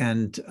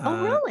 and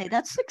oh, really?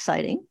 That's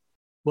exciting.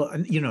 Well,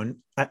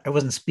 I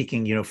wasn't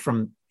speaking,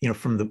 from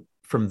the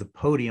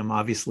podium,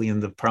 obviously in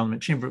the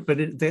Parliament chamber, but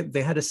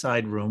they had a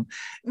side room,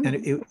 mm-hmm.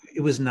 and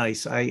it was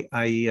nice.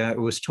 I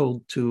was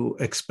told to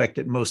expect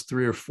at most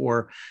 3 or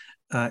 4.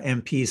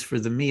 MPs for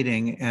the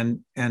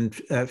meeting, and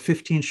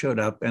 15 showed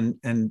up,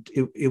 and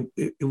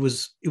it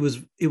was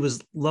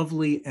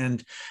lovely,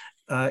 and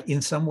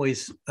in some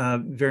ways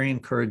very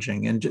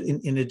encouraging. And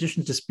in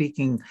addition to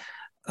speaking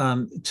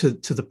to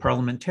the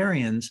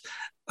parliamentarians,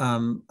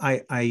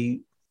 my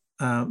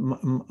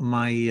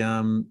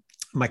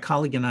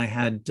colleague and I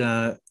had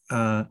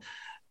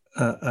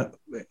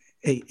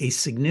a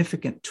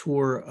significant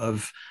tour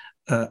of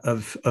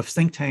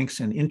think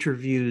tanks and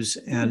interviews,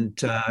 and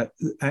I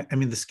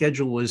mean the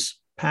schedule was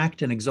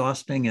packed and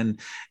exhausting, and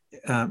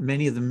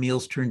many of the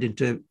meals turned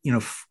into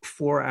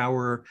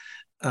 4-hour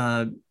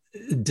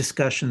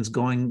discussions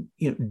going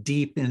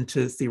deep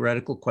into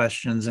theoretical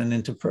questions and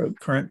into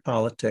current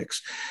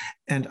politics.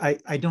 And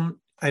I don't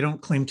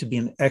claim to be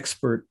an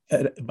expert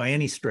by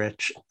any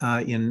stretch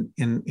in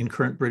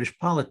current British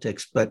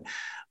politics, but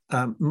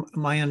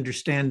my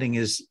understanding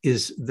is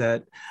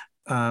that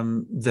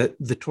that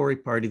the Tory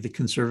Party, the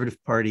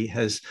Conservative Party,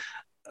 has,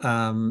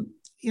 in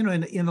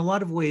a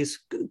lot of ways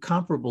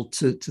comparable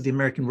to the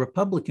American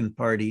Republican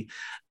Party,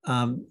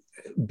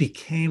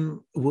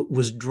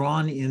 was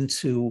drawn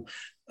into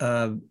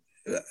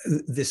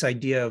this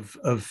idea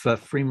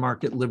of free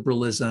market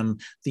liberalism,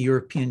 the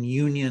European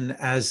Union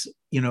as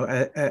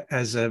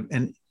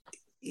an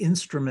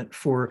instrument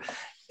for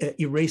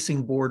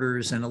erasing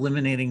borders and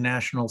eliminating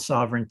national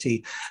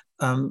sovereignty.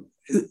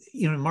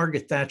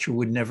 Margaret Thatcher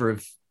would never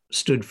have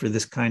stood for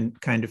this kind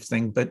of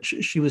thing, but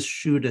she was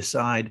shooed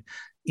aside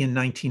in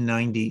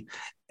 1990,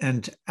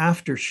 and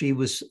after she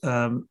was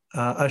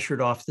ushered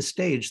off the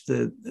stage,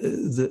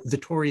 the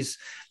Tories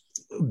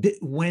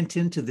went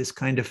into this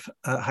kind of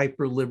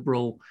hyper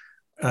liberal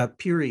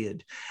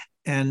period,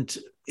 and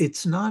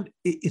it's not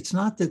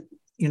that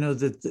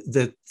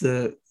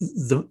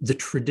the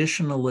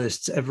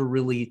traditionalists ever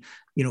really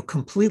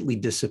completely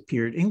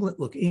disappeared.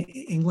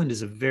 England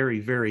is a very,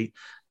 very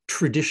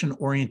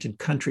tradition-oriented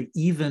country,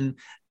 even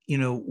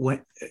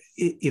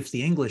if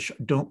the English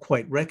don't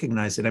quite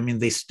recognize it. I mean,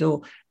 they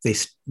still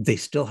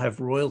have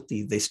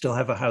royalty, they still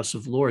have a House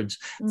of Lords,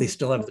 they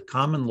still have the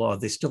common law,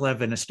 they still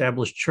have an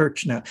established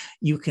church. Now,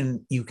 you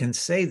can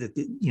say that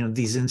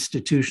these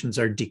institutions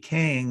are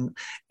decaying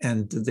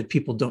and that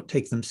people don't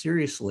take them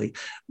seriously,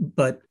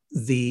 but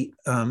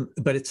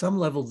at some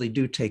level they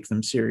do take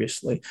them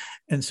seriously.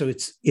 And so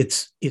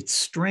it's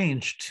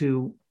strange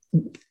to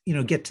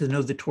get to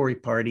know the Tory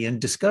Party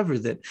and discover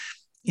that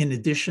in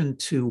addition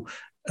to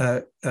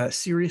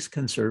serious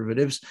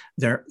conservatives,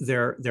 there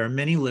are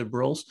many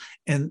liberals,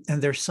 and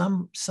there's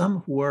some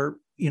who are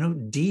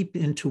deep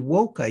into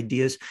woke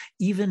ideas,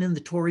 even in the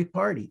Tory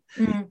Party.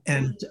 Mm-hmm.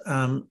 And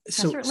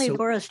certainly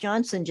Boris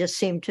Johnson just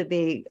seemed to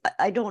be,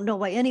 I don't know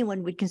why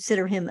anyone would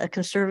consider him a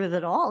conservative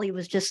at all. He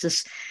was just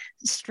this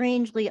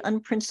strangely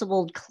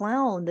unprincipled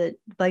clown that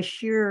by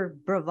sheer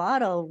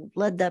bravado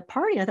led that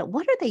party. And I thought,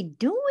 what are they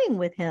doing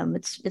with him?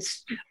 In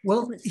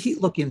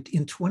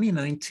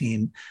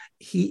 2019,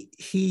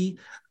 he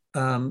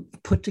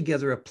put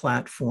together a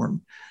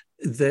platform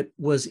that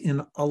was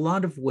in a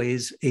lot of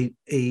ways a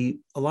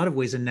lot of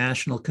ways a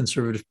national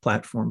conservative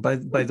platform. By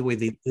the way,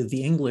 the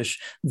English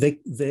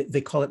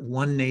they call it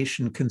one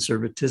nation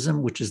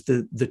conservatism, which is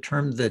the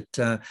term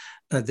that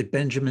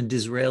Benjamin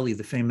Disraeli,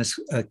 the famous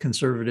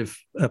conservative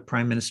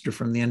prime minister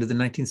from the end of the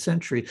 19th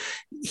century,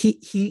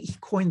 he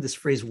coined this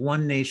phrase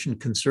one nation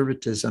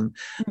conservatism,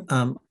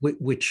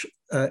 which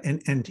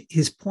and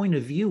his point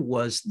of view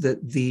was that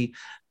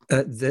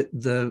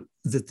that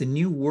the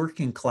new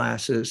working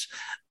classes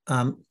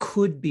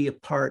could be a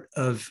part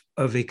of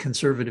a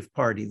conservative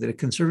party, that a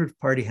conservative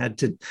party had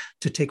to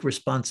take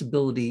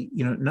responsibility,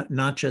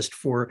 not just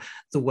for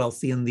the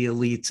wealthy and the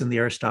elites and the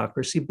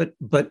aristocracy,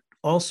 but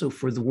also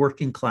for the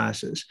working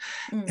classes.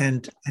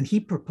 And he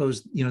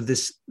proposed,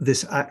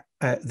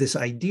 this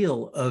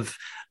ideal of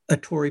a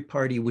Tory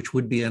party, which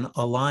would be an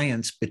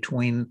alliance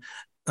between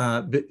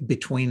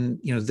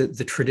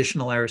the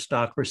traditional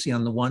aristocracy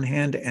on the one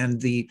hand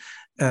and the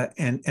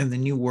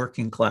new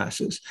working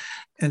classes.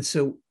 And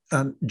so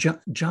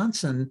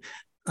Johnson,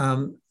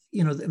 I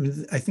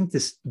think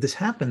this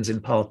happens in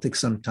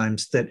politics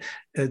sometimes, that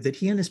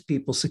he and his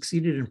people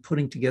succeeded in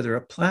putting together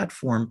a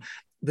platform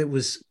that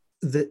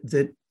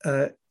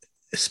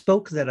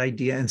spoke that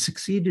idea and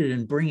succeeded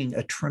in bringing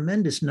a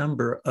tremendous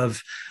number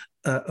of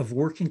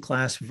working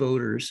class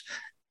voters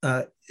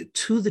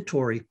to the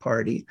Tory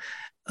party.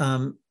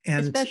 And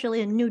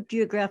especially in new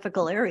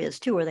geographical areas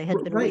too, where they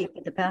had been weak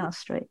in the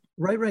past, right?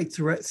 Right.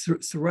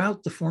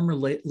 Throughout the former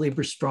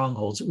labor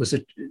strongholds, it was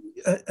a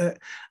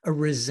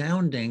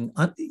resounding,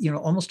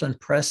 almost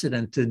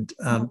unprecedented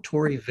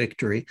Tory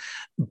victory.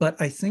 But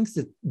I think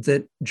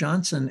that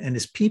Johnson and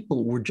his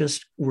people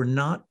were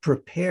not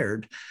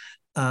prepared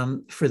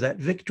for that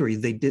victory.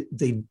 They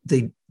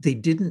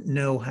didn't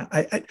know how.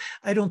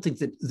 I don't think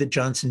that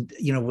Johnson,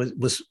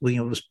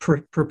 was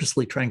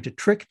purposely trying to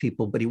trick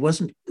people, but he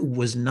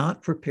was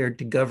not prepared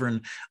to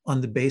govern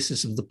on the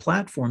basis of the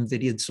platform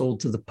that he had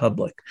sold to the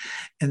public,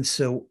 and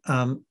so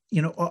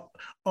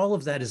all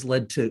of that has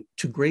led to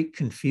great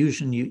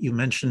confusion. You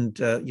mentioned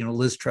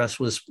Liz Truss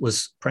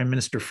was prime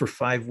minister for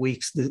 5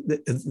 weeks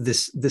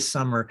this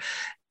summer,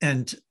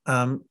 and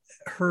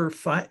her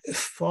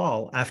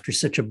fall after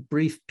such a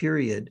brief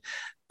period,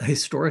 a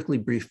historically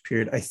brief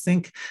period, I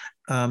think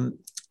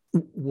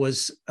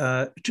was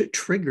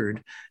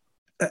triggered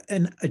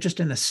just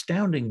an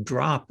astounding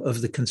drop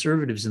of the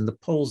conservatives in the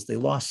polls. They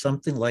lost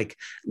something like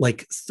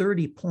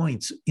 30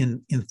 points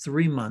in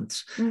 3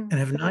 months and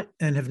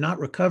have not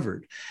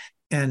recovered.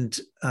 And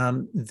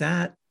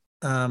that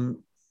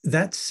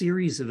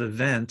series of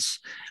events,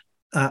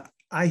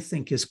 I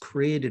think, has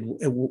created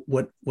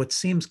what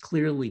seems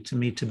clearly to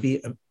me to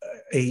be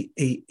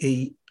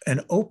an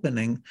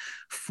opening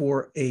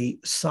for a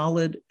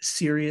solid,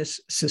 serious,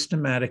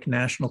 systematic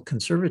national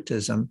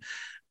conservatism,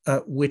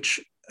 which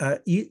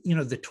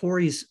the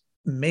Tories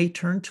may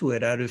turn to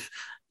it out of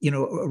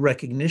a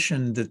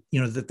recognition that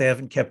that they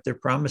haven't kept their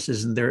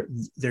promises and they're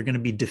going to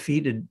be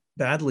defeated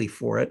badly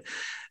for it.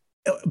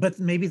 But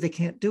maybe they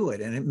can't do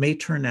it, and it may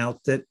turn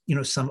out that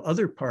some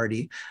other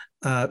party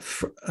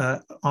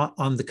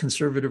on the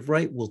conservative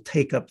right will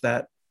take up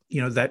that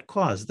that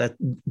cause.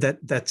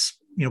 That's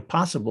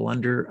possible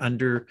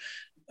under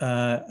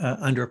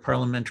a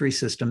parliamentary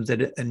system,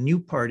 that a new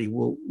party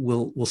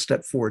will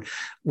step forward.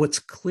 What's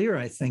clear,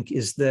 I think,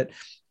 is that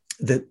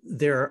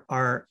there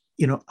are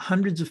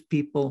hundreds of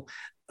people,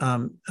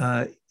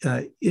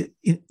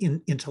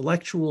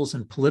 intellectuals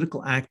and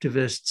political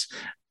activists,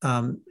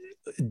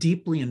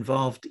 deeply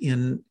involved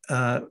in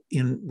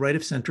right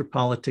of center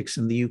politics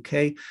in the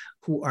UK,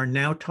 who are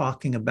now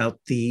talking about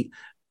the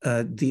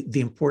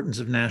importance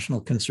of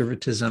national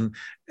conservatism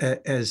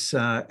as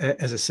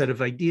a set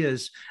of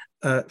ideas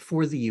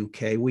for the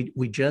UK.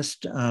 We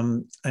just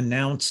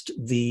announced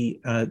the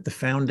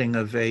founding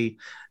of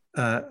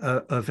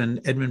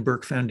an Edmund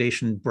Burke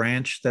Foundation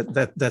branch.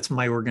 That's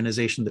my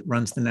organization that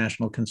runs the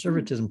National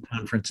Conservatism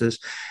Conferences.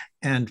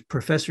 And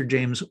Professor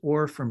James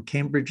Orr from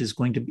Cambridge is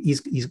going to be,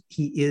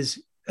 he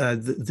is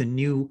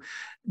the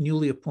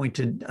newly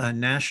appointed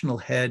national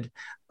head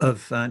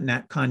of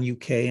NatCon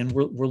UK, and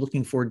we're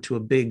looking forward to a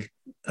big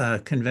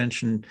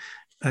convention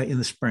in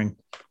the spring.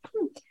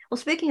 Well,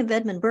 speaking of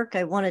Edmund Burke,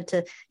 I wanted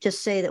to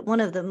just say that one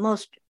of the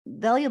most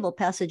valuable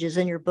passages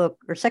in your book,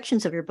 or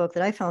sections of your book,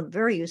 that I found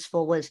very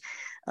useful was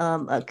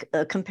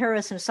a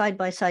comparison,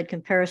 side-by-side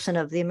comparison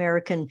of the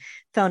American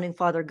founding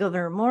father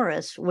Gouverneur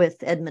Morris with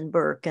Edmund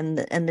Burke, and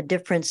the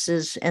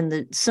differences and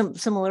the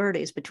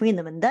similarities between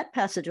them. And that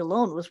passage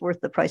alone was worth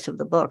the price of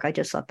the book. I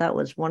just thought that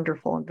was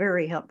wonderful and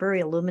very,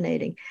 very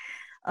illuminating.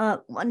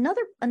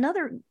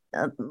 Another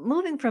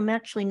moving from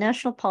actually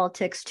national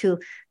politics to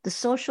the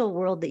social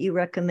world that you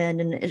recommend,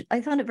 and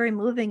I found it very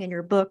moving in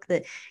your book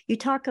that you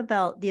talk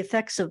about the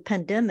effects of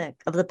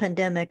the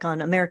pandemic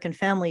on American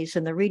families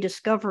and the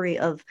rediscovery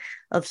of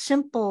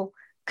simple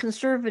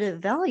conservative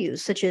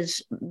values, such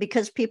as,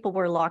 because people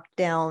were locked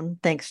down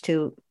thanks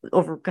to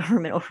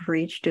government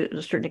overreach to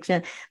a certain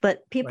extent,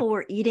 but people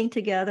were eating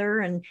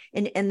together and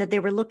that they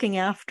were looking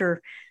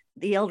after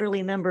the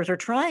elderly members are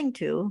trying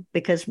to,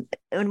 because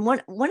and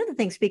one of the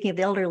things, speaking of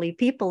the elderly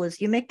people, is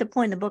you make the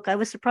point in the book, I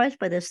was surprised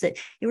by this, that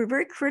you were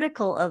very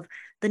critical of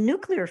the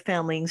nuclear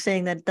family,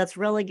 saying that that's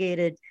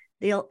relegated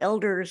the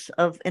elders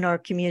in our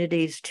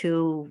communities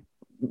to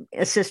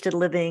assisted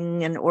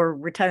living and or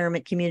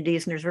retirement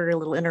communities, and there's very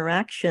little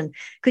interaction.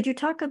 Could you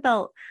talk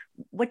about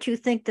what you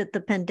think that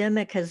the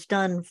pandemic has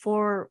done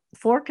for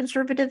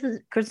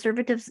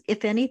conservatives,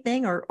 if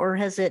anything, or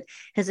has it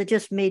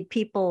just made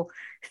people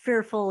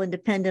fearful and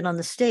dependent on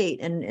the state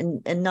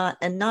and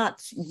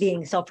not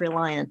being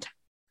self-reliant?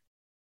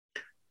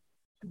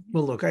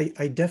 Well, look,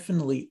 I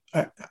definitely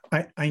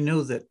I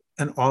know that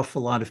an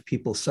awful lot of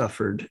people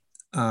suffered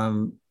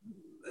in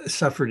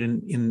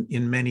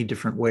many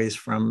different ways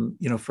from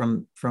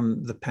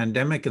the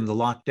pandemic and the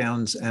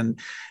lockdowns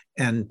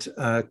and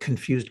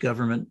confused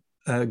government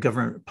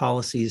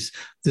policies.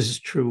 This is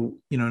true,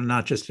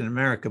 not just in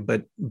America,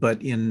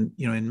 but in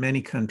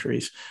many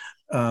countries.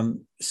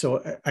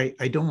 So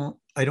I don't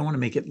want to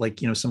make it like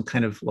some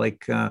kind of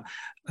like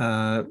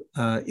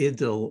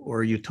idyll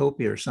or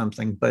utopia or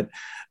something. But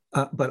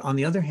on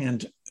the other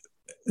hand,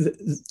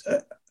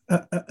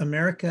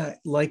 America,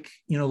 like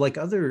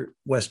other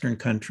Western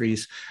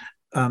countries,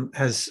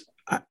 has,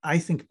 I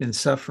think, been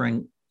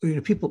suffering.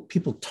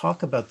 People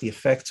talk about the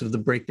effects of the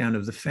breakdown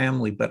of the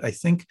family, but I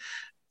think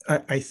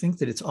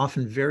that it's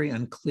often very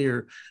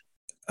unclear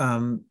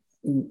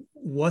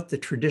what the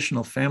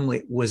traditional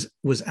family was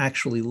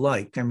actually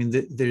like. I mean,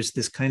 there's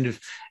this kind of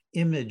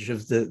image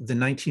of the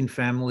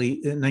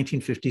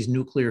 1950s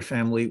nuclear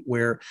family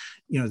where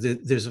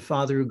there's a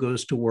father who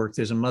goes to work,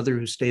 there's a mother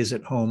who stays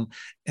at home,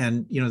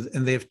 and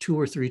and they have 2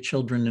 or 3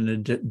 children in a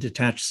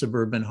detached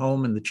suburban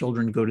home, and the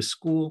children go to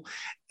school,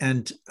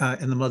 and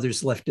the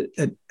mother's left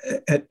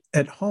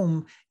at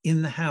home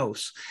in the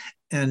house.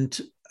 And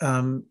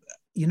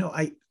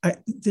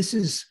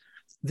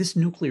this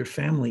nuclear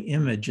family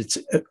image, it's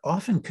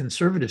often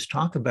conservatives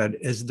talk about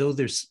it as though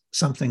there's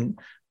something,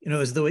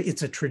 as though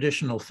it's a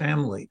traditional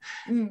family.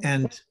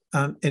 And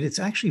it's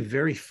actually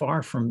very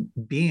far from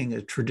being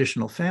a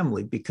traditional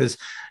family, because,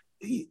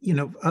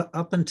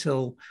 up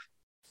until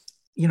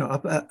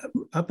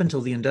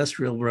the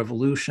Industrial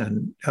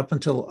Revolution, up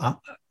until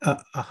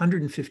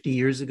 150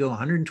 years ago,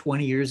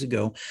 120 years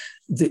ago,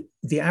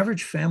 the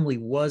average family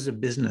was a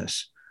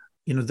business.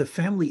 The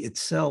family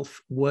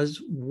itself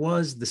was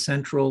the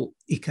central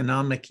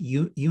economic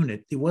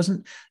unit. It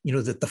wasn't,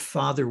 that the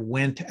father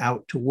went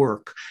out to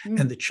work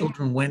and the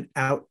children went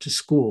out to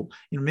school.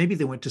 Maybe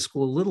they went to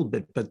school a little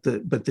bit, but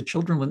the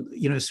children, when,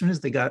 as soon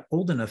as they got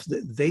old enough,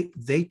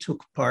 they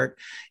took part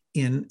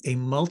in a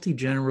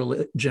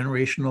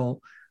multi-generational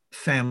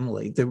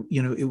family.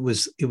 It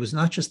was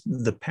not just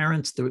the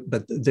parents,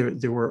 but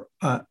there were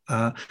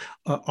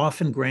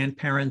often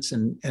grandparents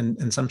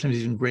and sometimes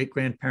even great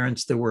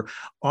grandparents. There were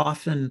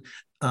often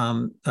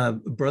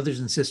brothers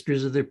and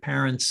sisters of their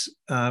parents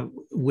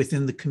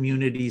within the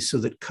community, so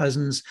that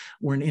cousins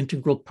were an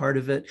integral part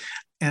of it.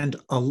 And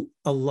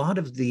a lot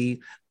of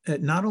the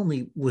not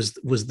only was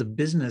the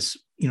business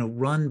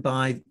run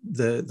by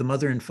the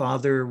mother and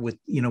father with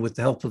the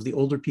help of the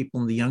older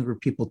people and the younger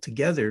people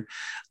together,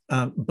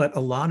 but a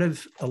lot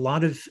of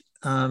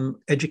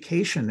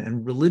education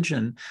and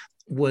religion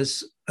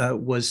was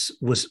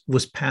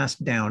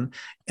passed down.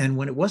 And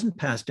when it wasn't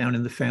passed down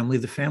in the family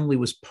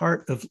was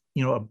part of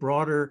a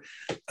broader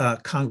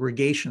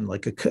congregation,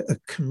 like a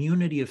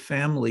community of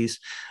families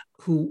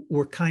who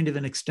were kind of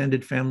an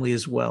extended family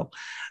as well.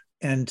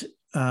 And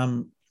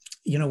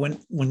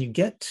when you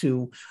get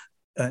to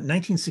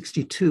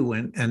 1962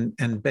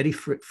 and Betty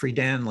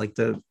Friedan, like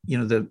the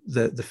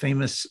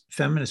famous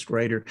feminist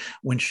writer,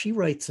 when she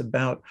writes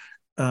about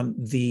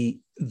the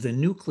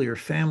nuclear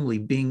family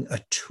being a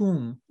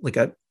tomb, like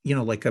a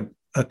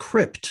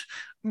crypt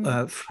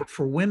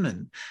for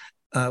women,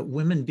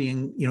 women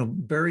being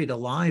buried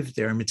alive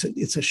there. I mean,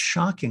 it's a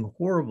shocking,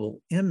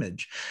 horrible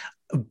image,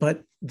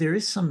 but there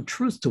is some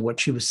truth to what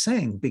she was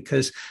saying,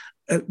 because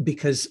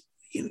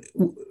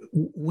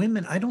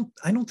women, I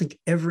don't think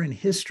ever in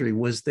history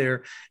was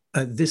there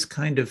this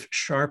kind of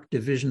sharp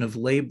division of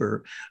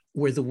labor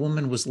where the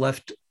woman was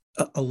left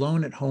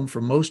alone at home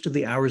for most of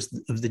the hours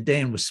of the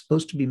day and was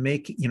supposed to be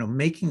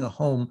making a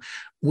home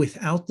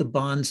without the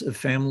bonds of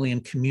family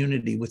and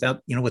community,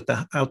 without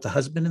the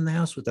husband in the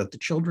house, without the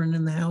children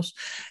in the house.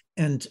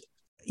 And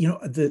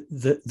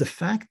the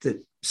fact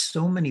that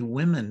so many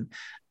women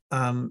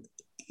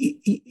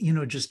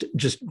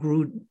just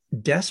grew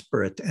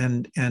desperate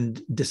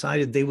and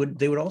decided they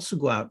would also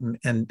go out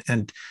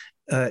and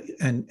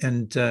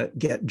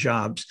get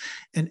jobs,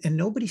 and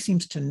nobody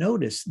seems to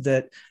notice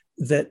that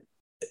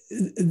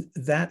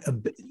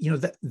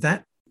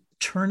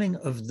turning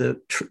of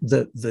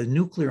the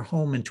nuclear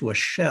home into a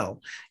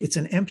shell. It's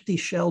an empty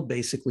shell,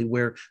 basically,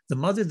 where the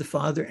mother, the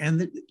father, and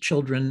the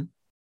children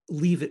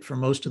leave it for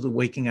most of the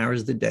waking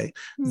hours of the day.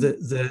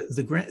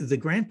 The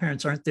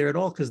grandparents aren't there at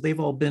all, because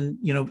they've all been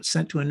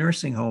sent to a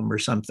nursing home or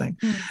something.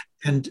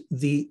 And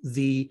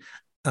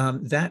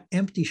that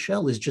empty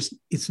shell is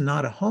it's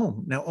not a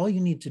home. Now all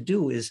you need to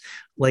do is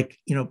look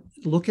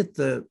at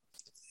the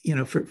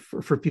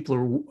for people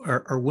who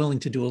are willing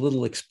to do a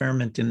little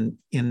experiment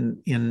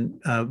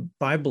in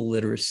Bible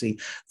literacy,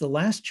 the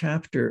last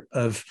chapter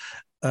of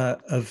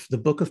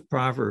the book of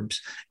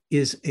Proverbs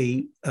is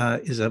a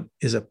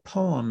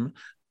poem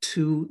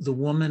to the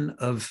woman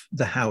of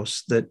the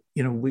house that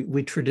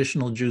we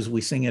traditional Jews,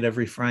 we sing it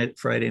every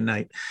Friday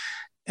night.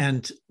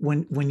 And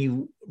when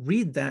you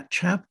read that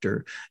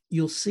chapter,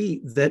 you'll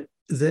see that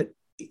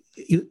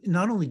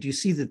not only do you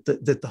see that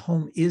the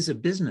home is a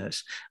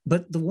business,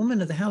 but the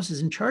woman of the house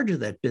is in charge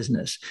of that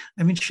business.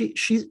 I mean,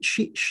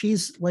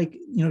 she's like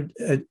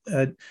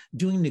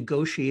doing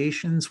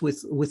negotiations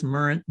with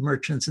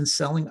merchants and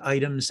selling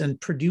items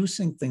and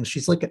producing things.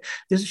 She's like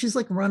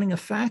running a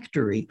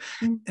factory,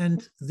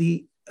 and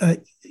the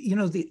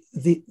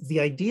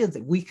idea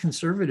that we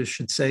conservatives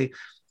should say,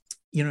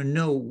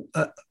 no,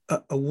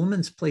 a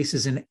woman's place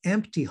is an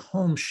empty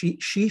home.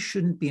 She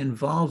shouldn't be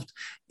involved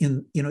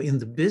in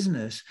the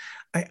business.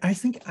 I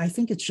think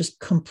it's just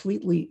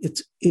completely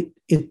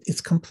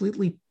it's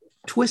completely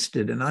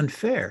twisted and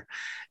unfair.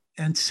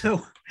 And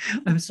so,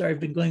 I'm sorry, I've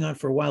been going on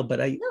for a while, but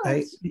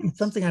it's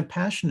something I'm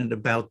passionate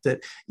about.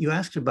 That you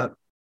asked about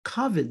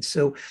COVID.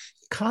 So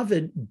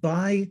COVID,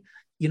 by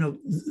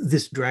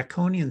this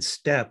draconian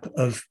step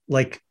of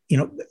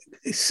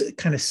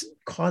kind of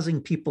causing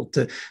people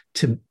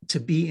to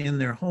be in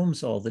their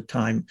homes all the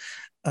time.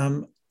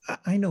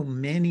 I know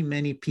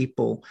many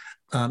people,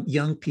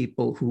 young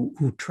people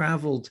who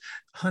traveled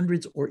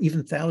hundreds or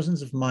even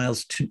thousands of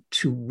miles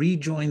to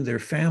rejoin their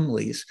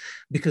families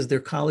because their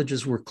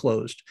colleges were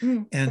closed.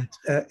 And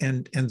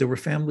there were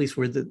families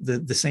where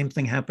the same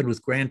thing happened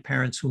with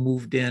grandparents who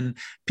moved in.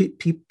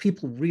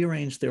 People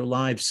rearranged their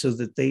lives so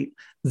that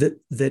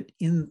that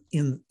in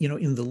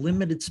the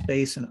limited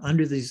space and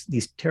under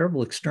these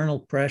terrible external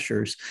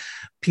pressures,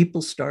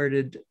 people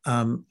started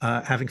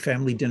having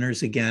family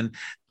dinners again.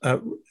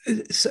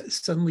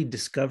 Suddenly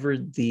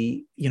discovered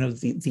the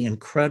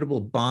incredible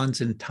bonds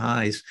and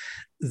ties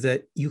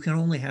that you can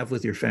only have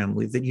with your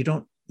family, that you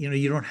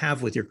don't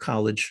have with your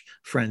college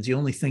friends. You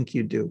only think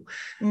you do.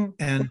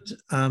 And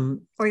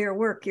or your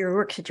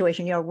work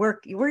situation.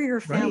 We're your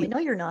family. Right. No,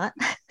 you're not.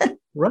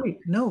 Right.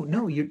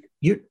 No, you're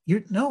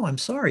no, I'm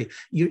sorry.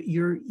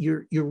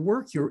 Your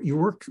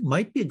work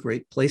might be a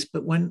great place,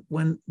 but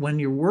when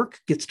your work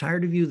gets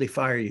tired of you, they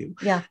fire you.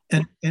 Yeah.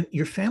 And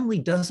your family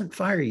doesn't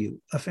fire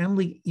you. A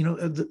family,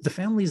 the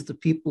family is the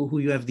people who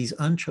you have these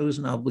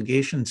unchosen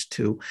obligations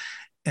to.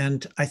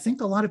 And I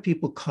think a lot of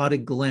people caught a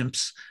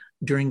glimpse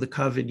during the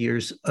COVID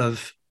years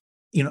of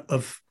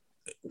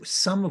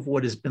some of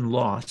what has been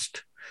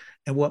lost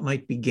and what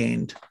might be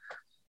gained.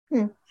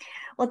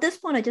 Well, at this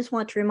point, I just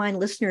want to remind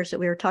listeners that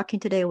we were talking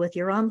today with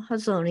Yoram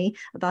Hazony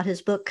about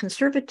his book,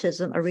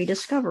 Conservatism, A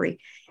Rediscovery.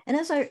 And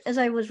as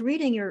I was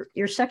reading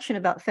your section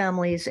about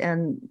families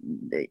and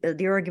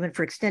the argument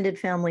for extended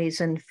families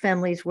and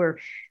families where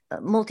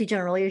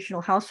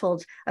multi-generational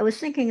households, I was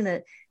thinking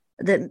that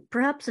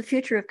perhaps the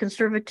future of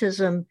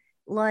conservatism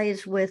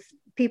lies with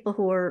people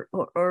who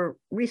are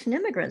recent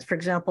immigrants, for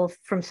example,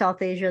 from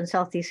South Asia and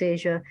Southeast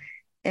Asia,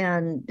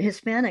 and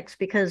Hispanics,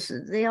 because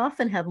they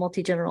often have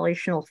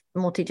multi-generational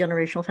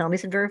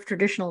families and very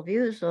traditional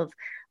views of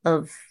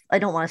I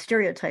don't want to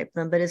stereotype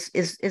them, but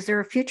is there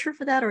a future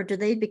for that, or do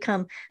they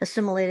become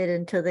assimilated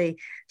into the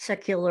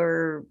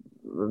secular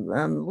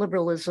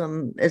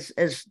liberalism as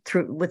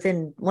through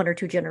within one or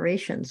two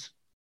generations?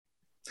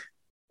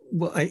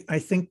 Well, I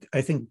think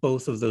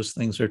both of those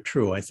things are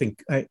true. I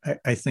think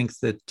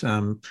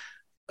that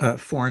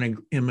foreign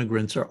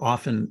immigrants are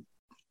often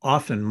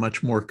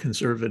much more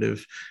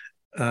conservative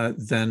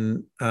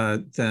than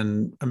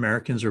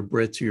Americans or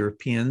Brits or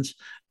Europeans.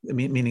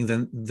 Meaning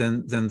than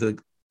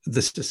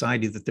the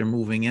society that they're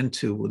moving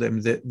into.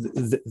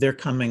 They're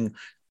coming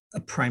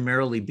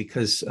primarily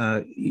because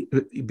they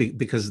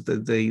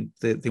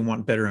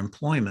want better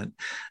employment.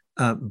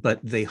 But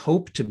they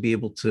hope to be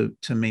able to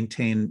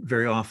maintain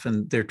very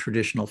often their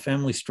traditional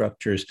family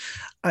structures.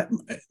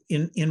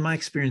 In my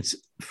experience,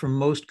 for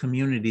most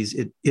communities,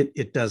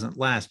 it doesn't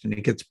last and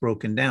it gets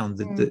broken down.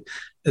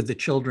 The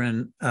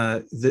children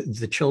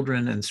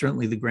and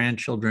certainly the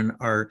grandchildren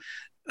are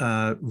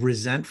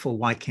resentful.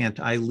 Why can't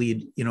I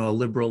lead a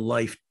liberal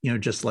life,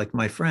 just like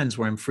my friends,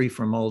 where I'm free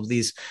from all of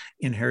these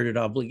inherited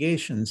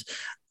obligations?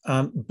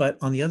 But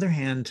on the other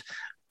hand,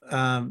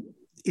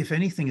 if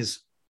anything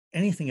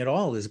at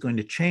all is going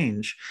to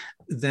change,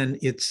 then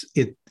it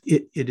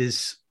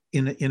is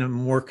in a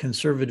more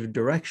conservative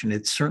direction.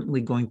 It's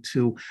certainly going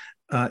to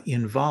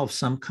involve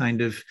some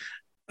kind of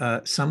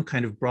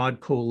broad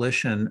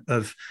coalition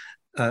of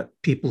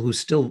people who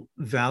still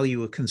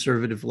value a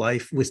conservative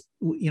life with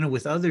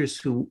others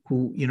who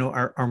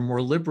are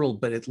more liberal,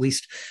 but at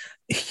least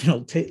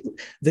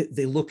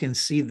they look and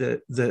see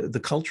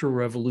the cultural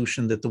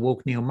revolution that the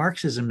woke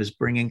neo-Marxism is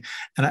bringing.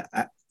 And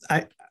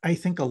I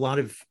think a lot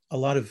of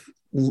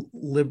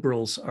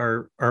liberals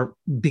are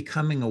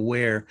becoming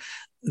aware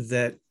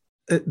that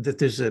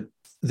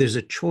there's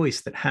a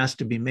choice that has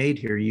to be made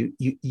here. You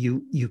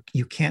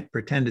can't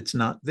pretend it's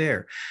not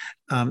there.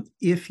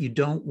 If you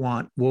don't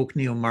want woke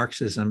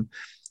neo-Marxism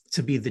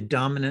to be the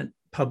dominant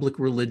public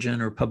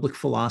religion or public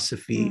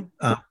philosophy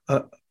of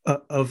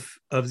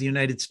the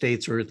United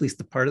States, or at least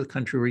the part of the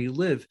country where you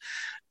live,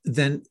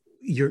 then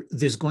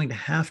there's going to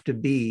have to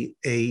be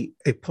a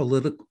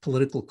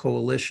political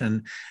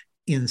coalition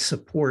in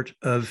support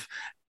of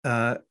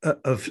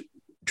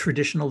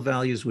traditional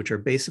values, which are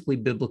basically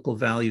biblical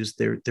values.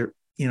 They're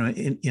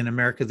in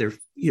America, they're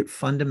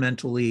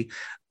fundamentally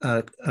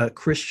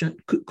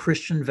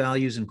Christian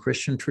values and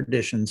Christian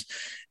traditions.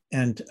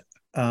 And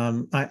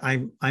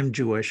I'm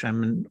Jewish.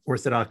 I'm an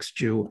Orthodox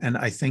Jew, and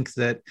I think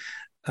that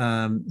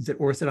that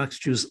Orthodox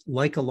Jews,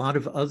 like a lot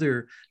of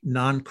other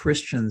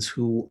non-Christians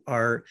who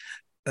are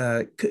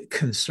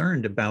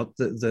concerned about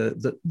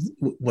the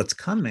what's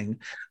coming,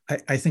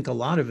 I think a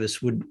lot of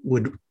us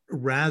would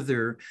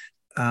rather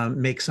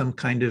make some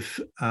kind of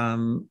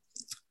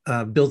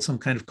build some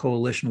kind of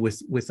coalition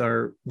with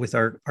our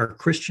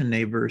Christian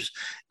neighbors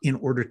in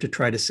order to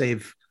try to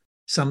save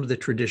some of the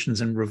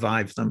traditions and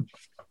revive them.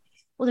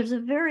 Well, there's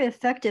a very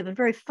effective and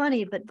very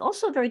funny, but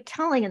also very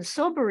telling and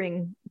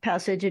sobering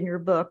passage in your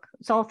book.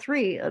 It's all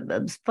three: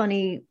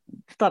 funny,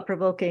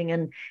 thought-provoking,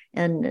 and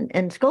a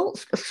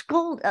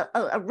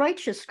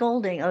righteous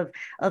scolding of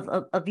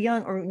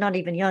young, or not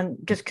even young,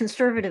 just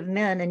conservative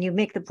men. And you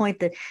make the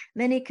point that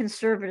many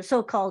conservative,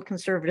 so-called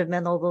conservative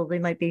men, although they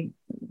might be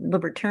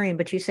libertarian,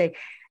 but you say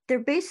they're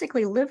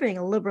basically living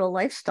a liberal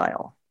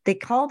lifestyle. They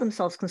call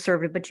themselves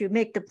conservative, but you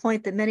make the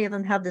point that many of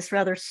them have this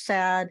rather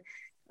sad,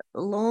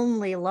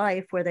 lonely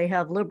life where they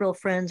have liberal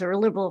friends or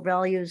liberal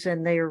values,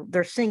 and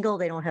they're single,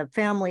 they don't have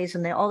families,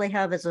 and all they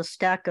have is a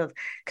stack of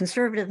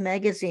conservative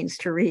magazines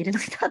to read. And I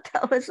thought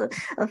that was a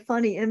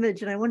funny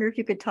image. And I wonder if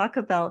you could talk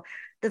about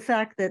the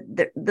fact that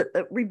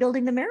the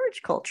rebuilding the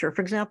marriage culture.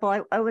 For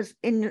example, I was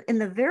in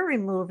the very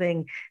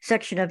moving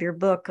section of your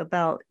book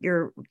about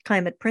your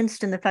time at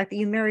Princeton, the fact that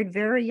you married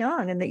very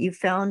young and that you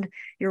found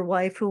your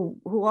wife who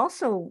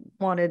also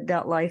wanted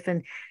that life.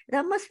 And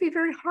that must be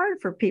very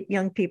hard for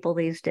young people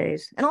these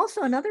days. And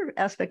also another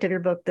aspect of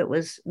your book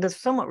that's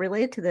somewhat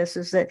related to this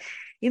is that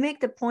you make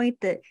the point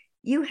that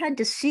you had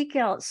to seek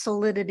out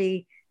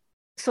solidity,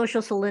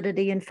 social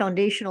solidity, and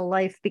foundational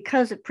life,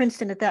 because at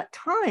Princeton at that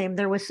time,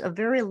 there was a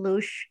very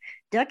louche,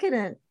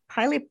 decadent,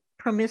 highly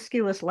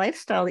promiscuous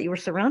lifestyle that you were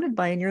surrounded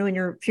by, and you and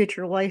your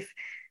future wife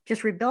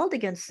just rebelled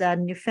against that,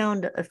 and you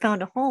found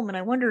a home. And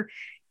I wonder,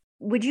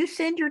 would you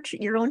send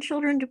your own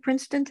children to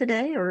Princeton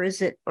today, or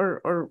is it,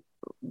 or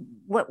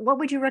what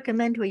would you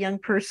recommend to a young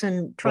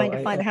person trying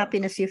to find the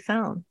happiness you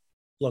found?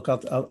 Look,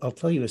 I'll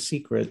tell you a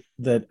secret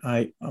that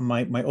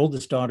my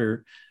oldest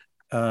daughter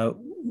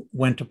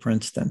went to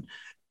Princeton.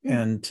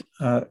 And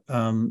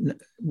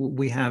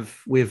we have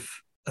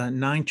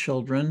 9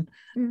 children,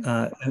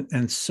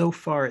 and so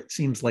far it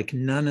seems like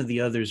none of the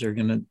others are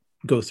going to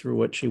go through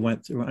what she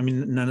went through. I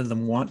mean, none of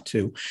them want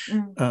to.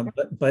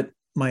 But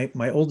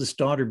my oldest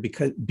daughter,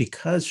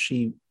 because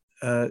she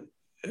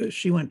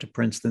went to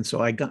Princeton, so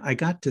I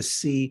got to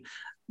see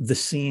the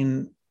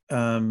scene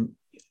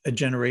a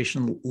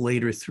generation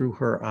later through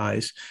her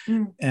eyes,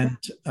 and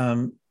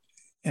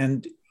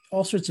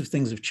all sorts of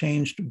things have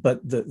changed,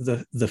 but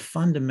the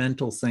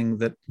fundamental thing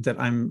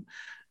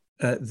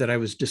that I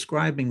was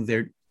describing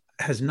there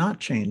has not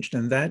changed,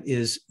 and that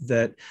is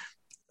that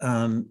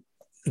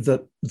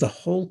the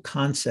whole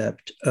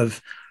concept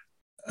of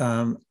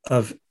an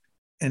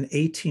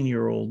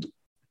 18-year-old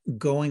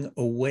going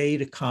away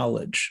to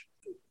college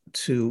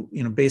to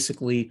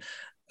basically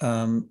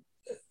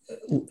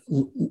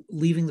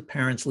leaving the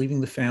parents,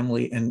 leaving the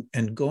family,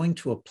 and going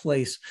to a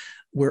place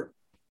where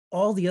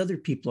all the other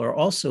people are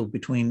also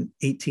between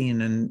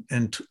 18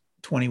 and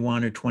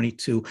 21 or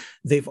 22.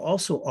 They've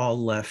also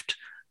all left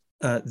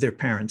their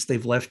parents.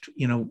 They've left,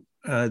 their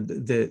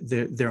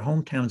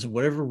hometowns and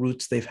whatever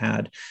roots they've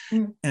had,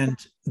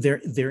 and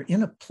they're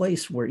in a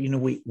place where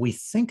we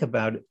think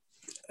about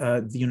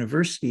the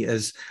university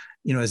as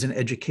as an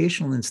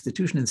educational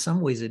institution. In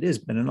some ways it is,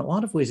 but in a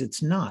lot of ways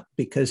it's not,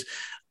 because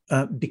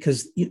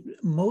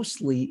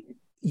mostly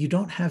you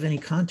don't have any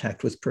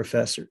contact with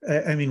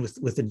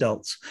with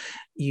adults.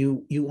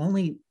 You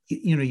only,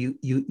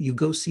 you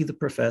go see the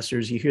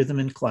professors, you hear them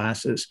in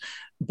classes,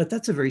 but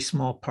that's a very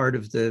small part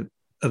of the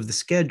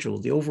schedule.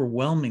 The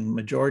overwhelming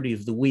majority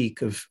of the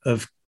week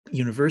of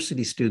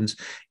university students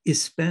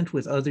is spent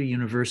with other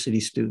university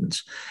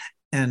students.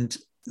 And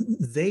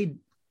they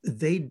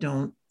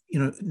don't,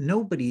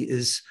 nobody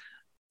is,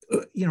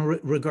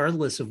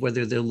 regardless of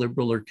whether they're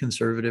liberal or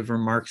conservative or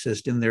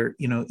Marxist in their,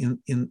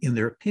 in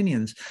their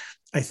opinions,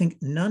 I think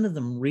none of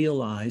them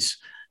realize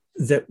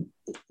that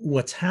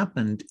what's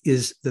happened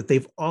is that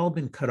they've all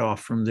been cut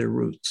off from their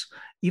roots.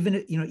 Even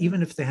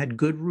if they had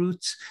good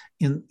roots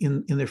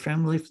in their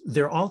family life,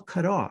 they're all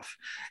cut off.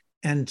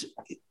 And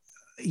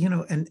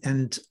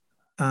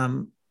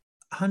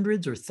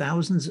hundreds or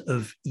thousands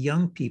of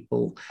young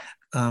people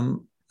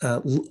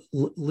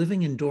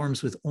living in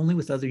dorms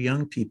with other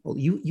young people,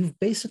 you've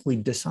basically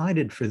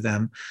decided for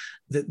them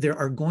that there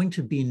are going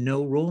to be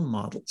no role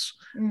models.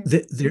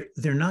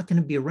 They're not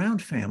going to be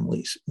around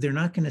families. They're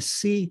not going to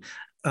see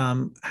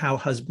how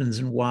husbands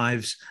and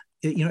wives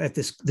at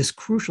this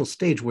crucial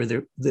stage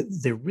where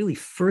they're really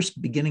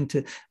first beginning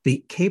to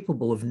be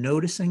capable of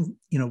noticing,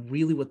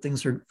 really what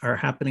things are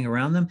happening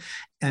around them.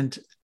 And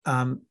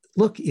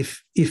look,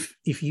 if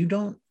you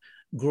don't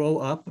grow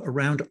up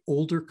around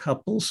older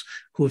couples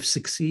who have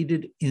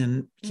succeeded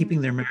in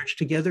keeping their marriage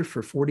together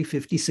for 40,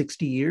 50,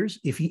 60 years,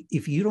 if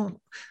you don't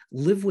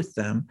live with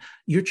them,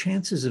 your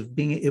chances of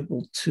being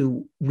able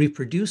to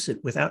reproduce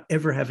it without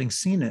ever having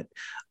seen it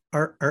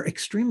are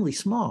extremely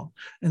small.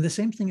 And the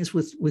same thing is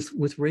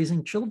with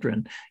raising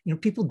children.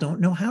 People don't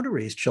know how to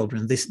raise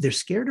children. They're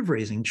scared of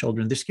raising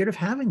children. They're scared of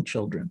having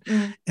children.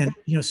 And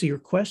so your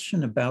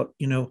question about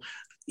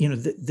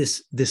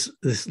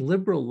this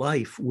liberal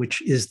life,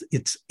 which is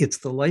it's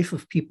the life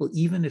of people,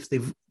 even if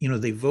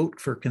they vote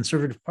for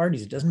conservative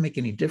parties, it doesn't make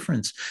any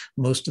difference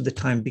most of the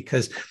time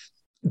because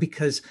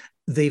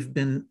they've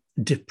been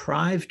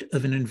deprived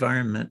of an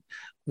environment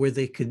where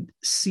they could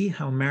see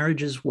how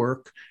marriages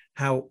work,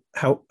 how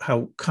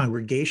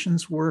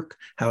congregations work,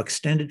 how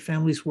extended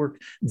families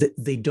work. That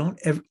they don't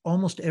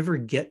almost ever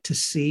get to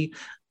see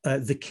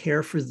the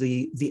care for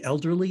the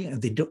elderly,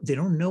 and they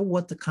don't know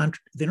what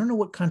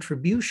what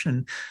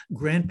contribution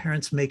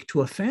grandparents make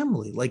to a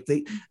family. Like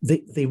they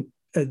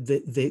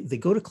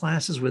go to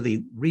classes where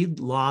they read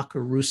Locke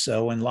or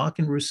Rousseau, and Locke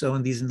and Rousseau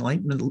and these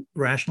Enlightenment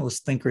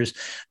rationalist thinkers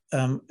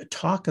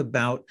talk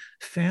about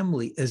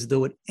family as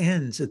though it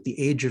ends at the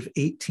age of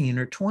 18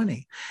 or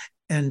 20.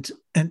 And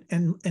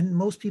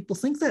most people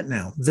think that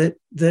now, that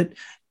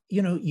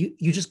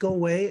you just go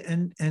away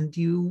and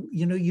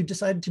you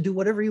decide to do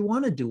whatever you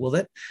want to do.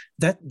 Well,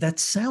 that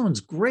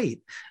sounds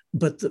great,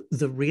 but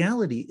the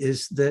reality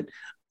is that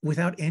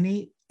without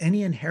any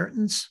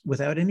inheritance,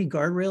 without any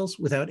guardrails,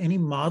 without any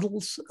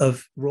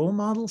role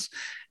models,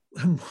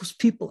 most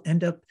people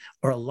end up,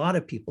 or a lot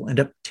of people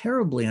end up,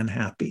 terribly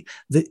unhappy.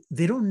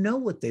 They don't know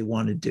what they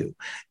want to do,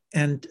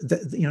 and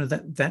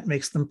that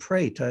makes them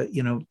prey to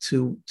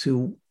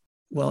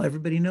well,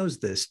 everybody knows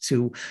this,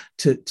 to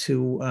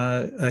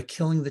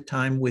killing the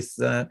time with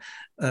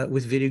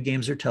video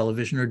games or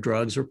television or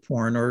drugs or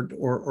porn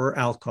or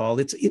alcohol.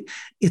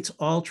 It's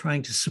all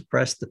trying to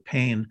suppress the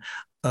pain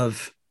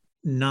of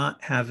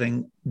not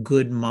having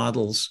good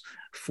models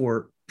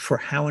for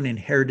how an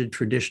inherited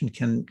tradition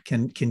can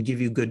give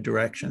you good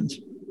directions.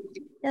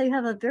 Yeah, you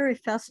have a very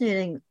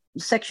fascinating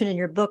section in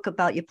your book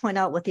about, you point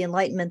out with the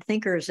Enlightenment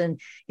thinkers, and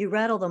you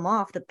rattle them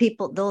off, the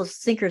people, those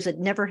thinkers that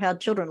never had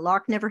children.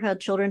 Locke never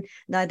had children,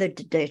 neither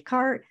did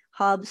Descartes,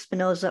 Hobbes,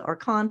 Spinoza, or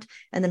Kant.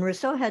 And then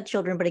Rousseau had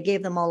children, but he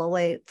gave them all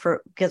away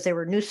because they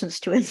were a nuisance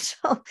to him.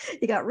 So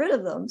he got rid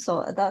of them.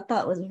 So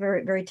that was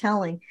very, very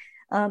telling.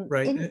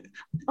 Right.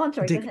 I'm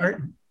sorry.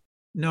 Descartes,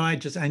 no, I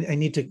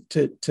need to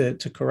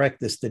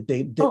correct this.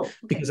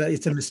 Because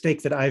it's a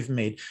mistake that I've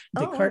made.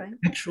 Descartes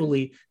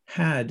actually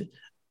had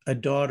a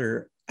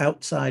daughter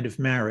outside of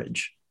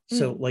marriage.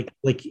 So like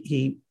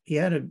he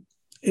had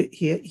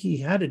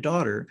a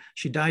daughter.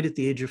 She died at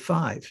the age of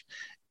 5.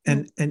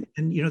 And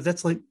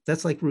that's like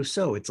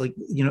Rousseau. It's like,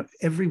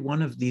 every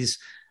one of these,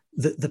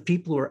 the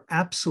people who are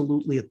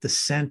absolutely at the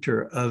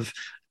center of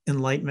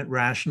Enlightenment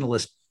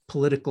rationalist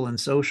political and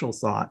social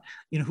thought,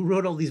 who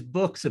wrote all these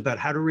books about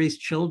how to raise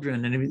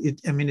children. And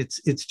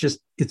it's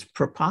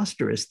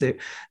preposterous that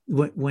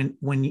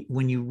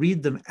when you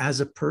read them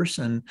as a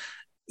person,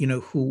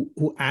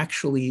 who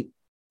actually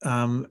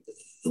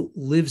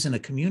lives in a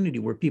community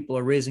where people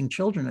are raising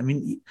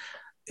children.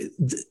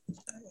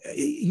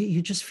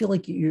 You just feel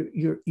like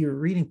you're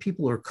reading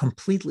people who are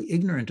completely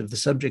ignorant of the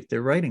subject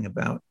they're writing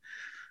about.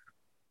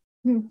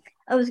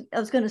 I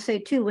was going to say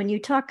too, when you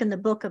talk in the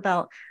book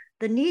about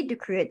the need to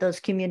create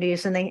those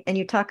communities, and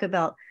you talk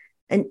about,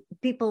 and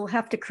people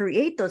have to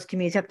create those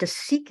communities, have to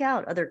seek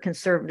out other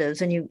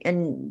conservatives,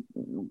 and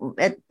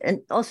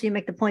also you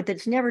make the point that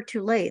it's never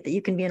too late, that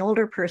you can be an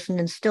older person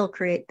and still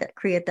create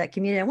that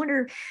community. I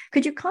wonder,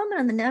 could you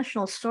comment on the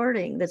national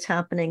sorting that's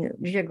happening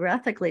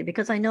geographically?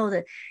 Because I know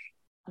that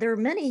there are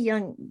many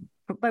young,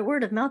 by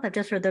word of mouth, I've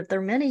just heard that there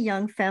are many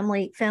young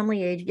family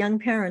age young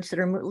parents that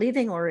are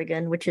leaving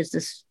Oregon, which is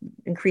this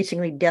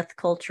increasingly death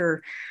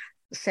culture,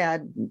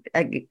 sad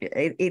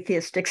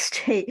atheistic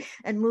state,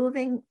 and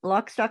moving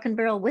lock, stock, and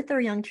barrel with their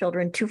young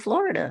children to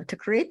Florida to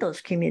create those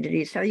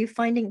communities. Are you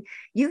finding,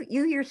 you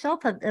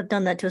yourself have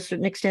done that to a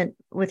certain extent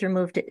with your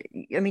move to,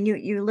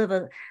 you live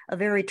a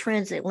very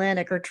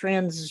transatlantic or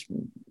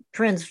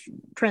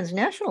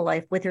transnational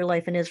life with your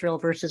life in Israel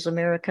versus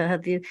America.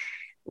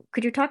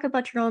 Could you talk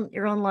about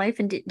your own life,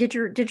 and did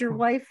your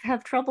wife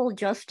have trouble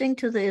adjusting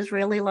to the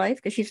Israeli life,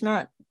 because she's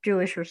not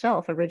Jewish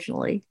herself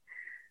originally?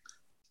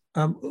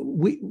 Well,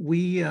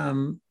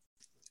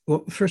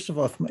 first of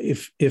all,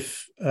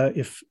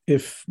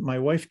 if my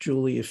wife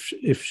Julie,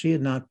 if she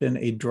had not been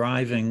a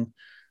driving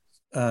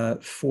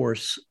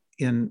force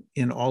in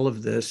all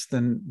of this,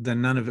 then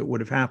none of it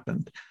would have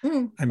happened.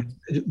 I'm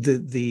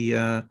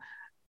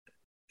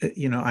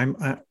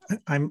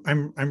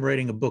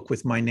writing a book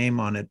with my name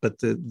on it, but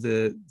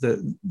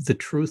the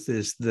truth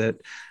is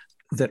that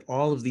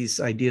all of these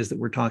ideas that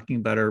we're talking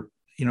about are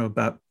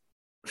about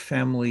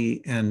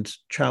family and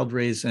child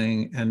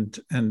raising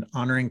and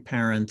honoring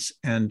parents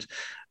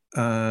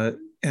uh,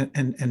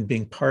 and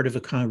being part of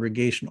a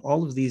congregation.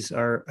 All of these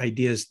are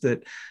ideas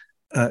that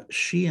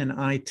she and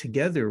I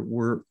together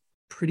were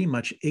pretty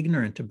much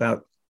ignorant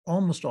about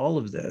almost all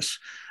of this.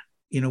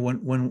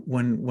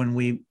 When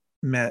we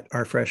met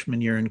our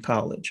freshman year in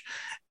college,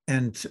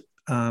 and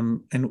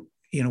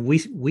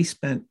we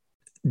spent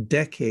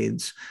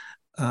decades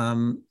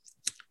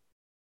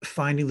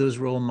finding those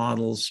role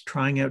models,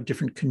 trying out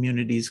different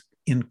communities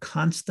in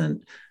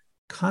constant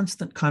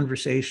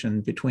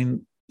conversation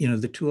between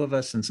the two of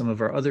us and some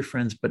of our other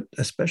friends, but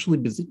especially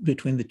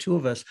between the two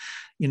of us.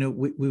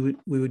 We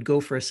would go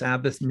for a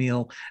Sabbath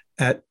meal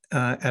at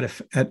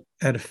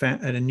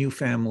a new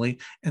family,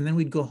 and then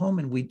we'd go home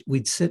and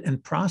we'd sit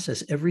and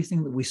process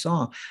everything that we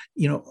saw,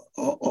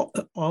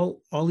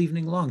 all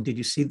evening long. Did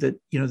you see that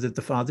that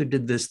the father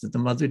did this, that the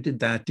mother did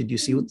that? Did you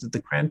see what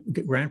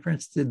the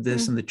grandparents did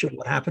this, and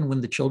what happened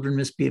when the children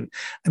misbehaved?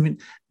 I mean,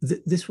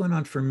 this went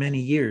on for many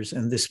years,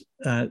 and this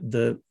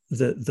the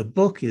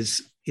book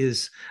is.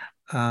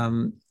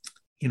 I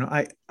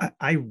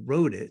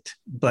wrote it,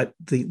 but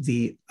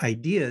the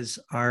ideas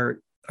are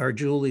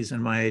Julie's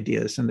and my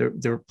ideas, and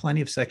there were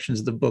plenty of sections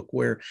of the book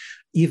where,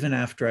 even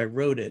after I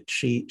wrote it,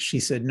 she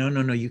said, no,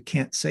 you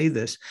can't say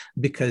this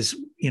because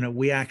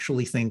we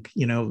actually think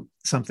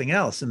something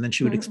else, and then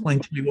she would explain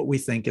to me what we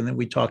think, and then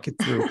we talk it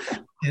through.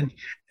 And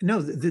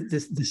no,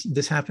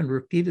 this happened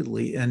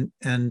repeatedly, and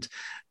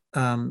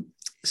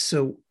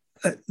so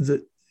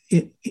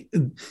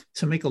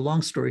to make a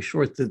long story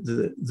short,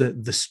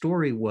 the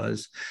story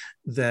was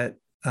that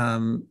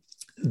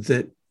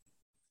that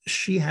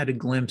she had a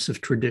glimpse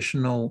of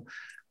traditional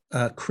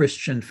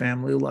Christian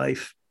family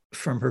life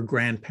from her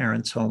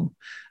grandparents' home,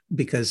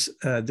 because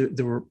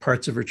there were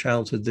parts of her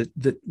childhood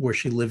that where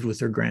she lived with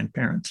her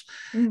grandparents,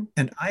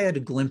 and I had a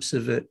glimpse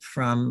of it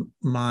from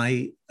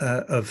my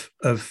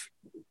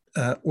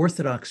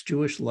Orthodox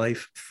Jewish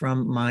life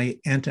from my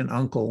aunt and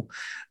uncle.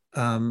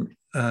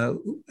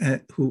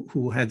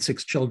 Who had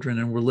 6 children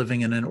and were living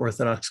in an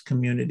Orthodox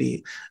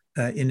community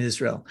in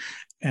Israel.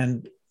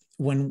 And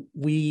when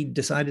we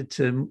decided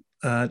to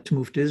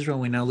move to Israel,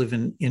 we now live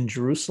in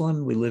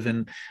Jerusalem. We live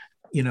in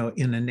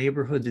a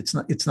neighborhood.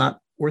 It's not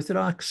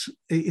Orthodox.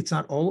 It's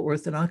not all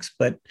Orthodox,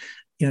 but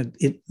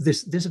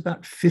there's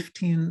about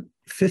 15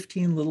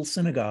 little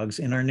synagogues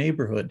in our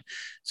neighborhood.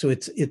 So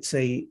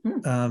there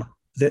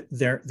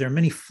are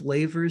many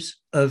flavors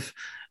of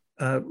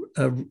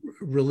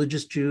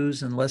religious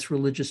Jews and less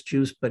religious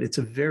Jews, but it's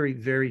a very,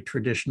 very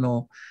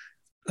traditional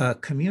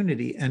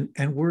community, and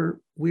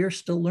we are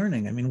still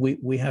learning. I mean,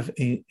 we have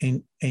a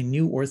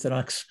new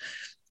Orthodox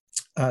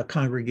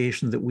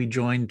congregation that we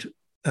joined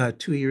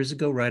 2 years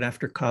ago, right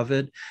after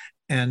COVID,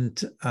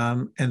 and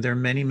there are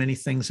many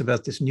things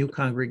about this new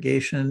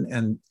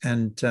congregation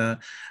and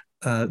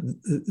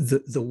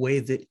the way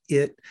that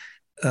it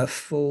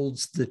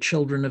folds the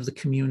children of the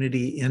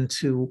community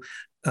into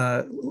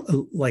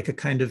like a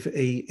kind of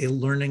a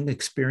learning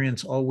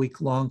experience all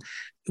week long.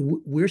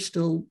 We're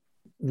still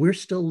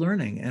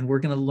learning, and we're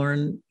going to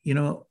learn,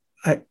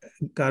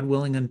 God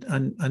willing,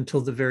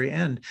 until the very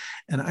end.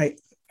 And I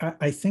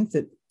think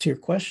that, to your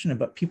question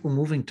about people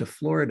moving to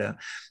Florida,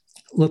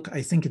 look,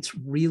 I think it's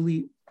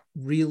really,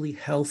 really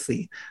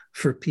healthy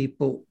for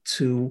people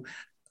to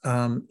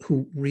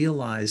who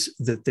realize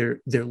that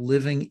they're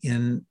living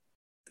in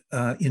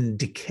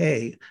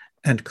decay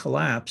and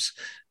collapse,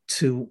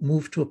 to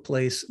move to a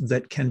place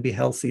that can be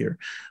healthier.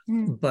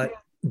 But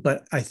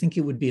I think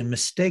it would be a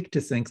mistake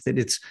to think that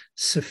it's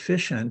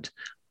sufficient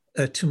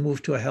to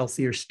move to a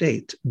healthier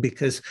state,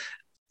 because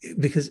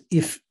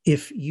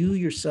if you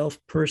yourself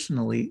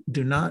personally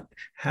do not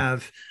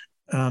have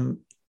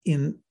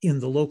in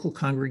the local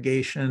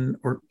congregation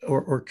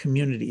or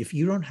community, if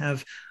you don't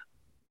have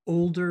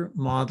older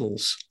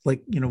models,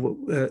 like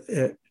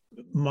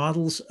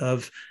models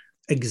of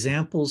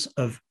examples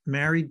of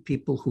married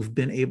people who've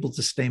been able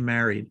to stay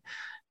married,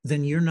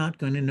 then you're not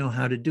going to know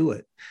how to do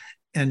it.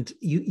 And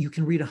you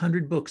can read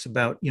 100 books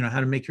about how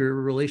to make your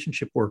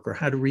relationship work or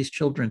how to raise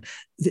children.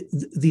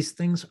 These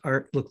things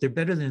are, look, they're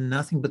better than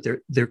nothing, but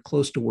they're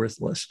close to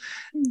worthless,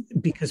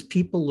 because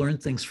people learn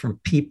things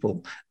from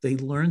people. They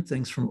learn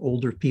things from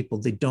older people.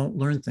 They don't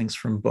learn things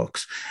from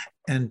books.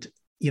 And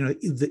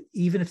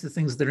even if the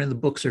things that are in the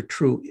books are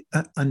true,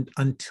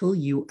 until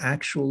you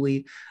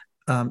actually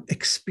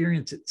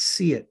experience it,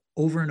 see it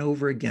over and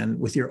over again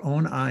with your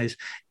own eyes,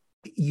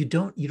 you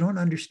don't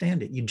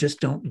understand it. You just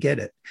don't get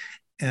it.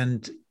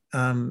 And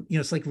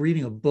it's like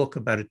reading a book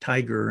about a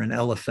tiger or an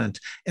elephant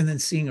and then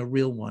seeing a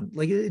real one.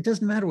 Like, it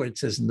doesn't matter what it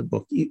says in the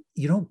book.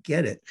 You don't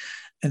get it.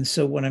 And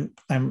so what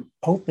I'm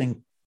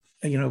hoping,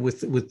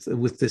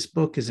 with this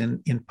book is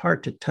in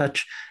part to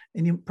touch,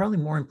 and probably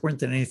more important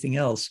than anything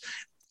else,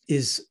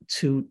 is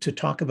to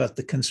talk about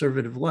the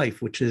conservative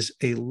life, which is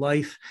a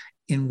life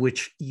in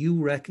which you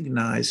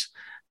recognize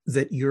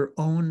that your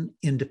own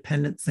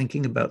independent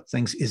thinking about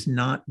things is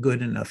not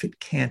good enough. It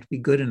can't be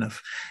good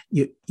enough.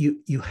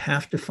 You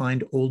have to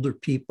find older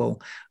people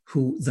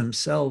who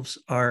themselves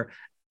are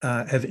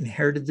have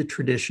inherited the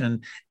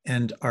tradition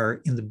and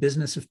are in the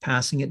business of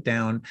passing it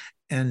down.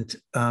 And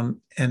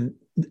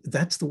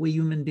that's the way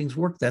human beings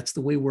work. That's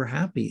the way we're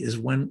happy, is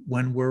when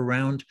we're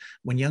around,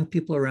 when young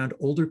people are around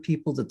older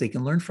people that they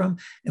can learn from,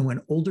 and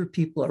when older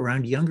people are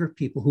around younger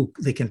people who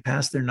they can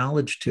pass their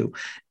knowledge to.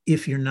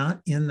 If you're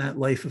not in that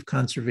life of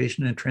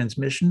conservation and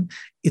transmission,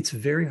 it's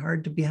very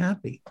hard to be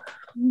happy.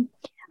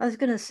 I was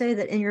going to say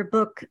that in your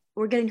book,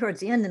 we're getting towards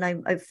the end,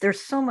 and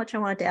there's so much I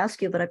wanted to ask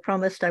you, but I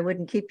promised I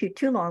wouldn't keep you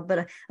too long.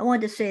 But I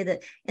wanted to say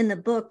that in the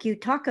book, you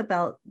talk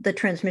about the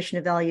transmission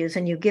of values,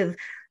 and you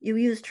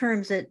use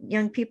terms that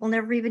young people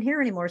never even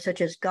hear anymore, such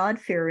as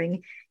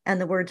God-fearing and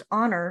the words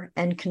honor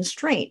and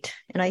constraint.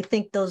 And I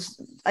think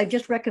I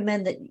just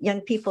recommend that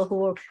young people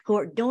who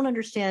don't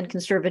understand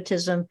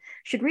conservatism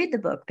should read the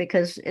book,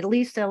 because at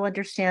least they'll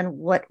understand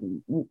what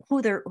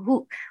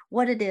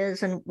it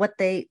is and what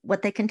they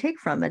can take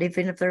from it,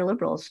 even if they're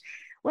liberals.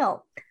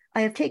 Well,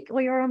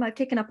 Yoram, I've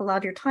taken up a lot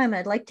of your time.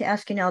 I'd like to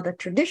ask you now the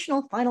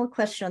traditional final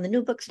question on the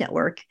New Books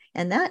Network,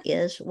 and that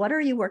is, what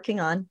are you working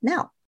on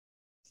now?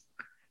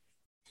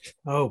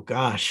 Oh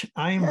gosh,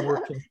 I am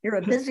working. You're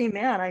a busy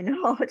man. I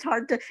know it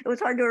was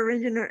hard to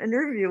arrange an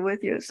interview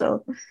with you.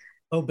 So.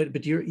 Oh,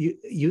 but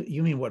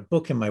you mean, what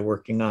book am I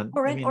working on?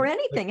 Or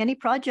anything, any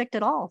project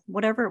at all,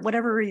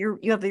 whatever you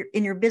have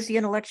in your busy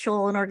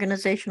intellectual and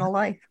organizational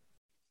life.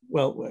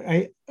 Well,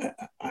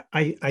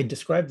 I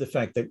described the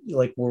fact that,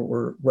 like,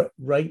 we're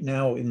right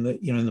now in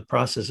the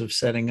process of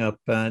setting up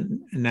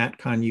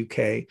NatCon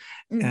UK,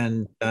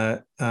 and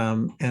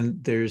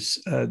there's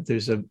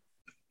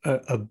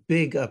a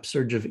big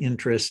upsurge of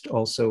interest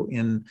also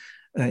in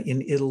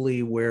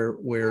Italy, where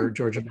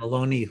Giorgia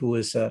Meloni, who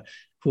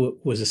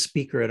was a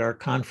speaker at our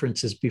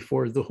conferences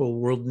before the whole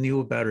world knew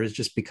about her, has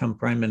just become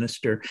prime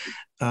minister.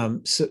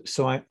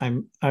 So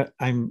I'm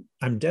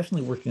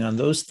definitely working on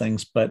those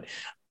things, but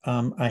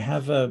I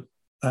have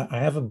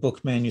a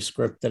book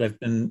manuscript that I've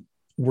been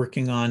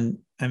working on.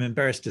 I'm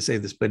embarrassed to say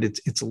this, but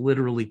it's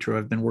literally true.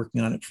 I've been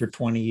working on it for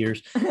 20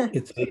 years.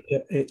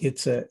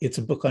 It's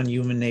a book on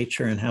human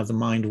nature and how the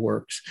mind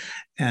works.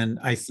 And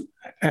I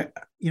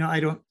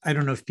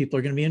don't know if people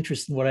are going to be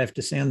interested in what I have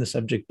to say on the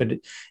subject, but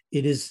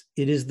it is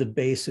the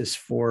basis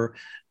for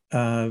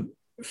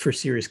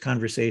serious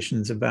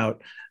conversations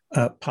about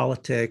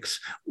politics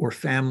or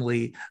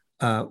family,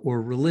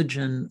 or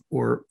religion,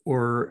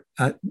 or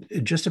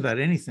just about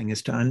anything,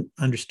 is to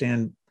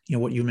understand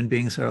what human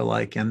beings are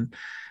like and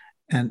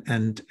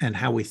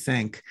how we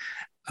think.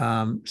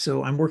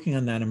 So I'm working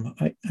on that.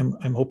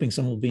 I'm hoping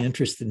someone will be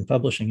interested in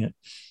publishing it.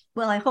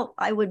 Well, I hope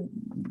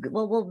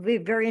we'll be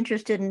very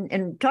interested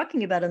in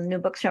talking about it in the New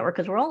Books Network,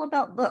 because we're all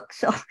about books.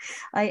 So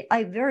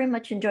I very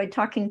much enjoyed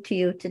talking to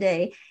you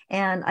today.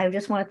 And I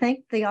just want to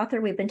thank the author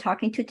we've been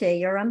talking to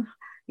today, Yoram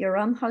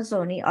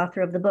Hazony,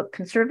 author of the book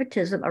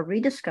Conservatism, A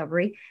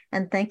Rediscovery.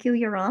 And thank you,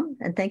 Yoram,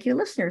 and thank you,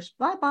 listeners.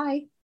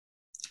 Bye-bye.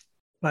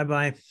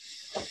 Bye-bye.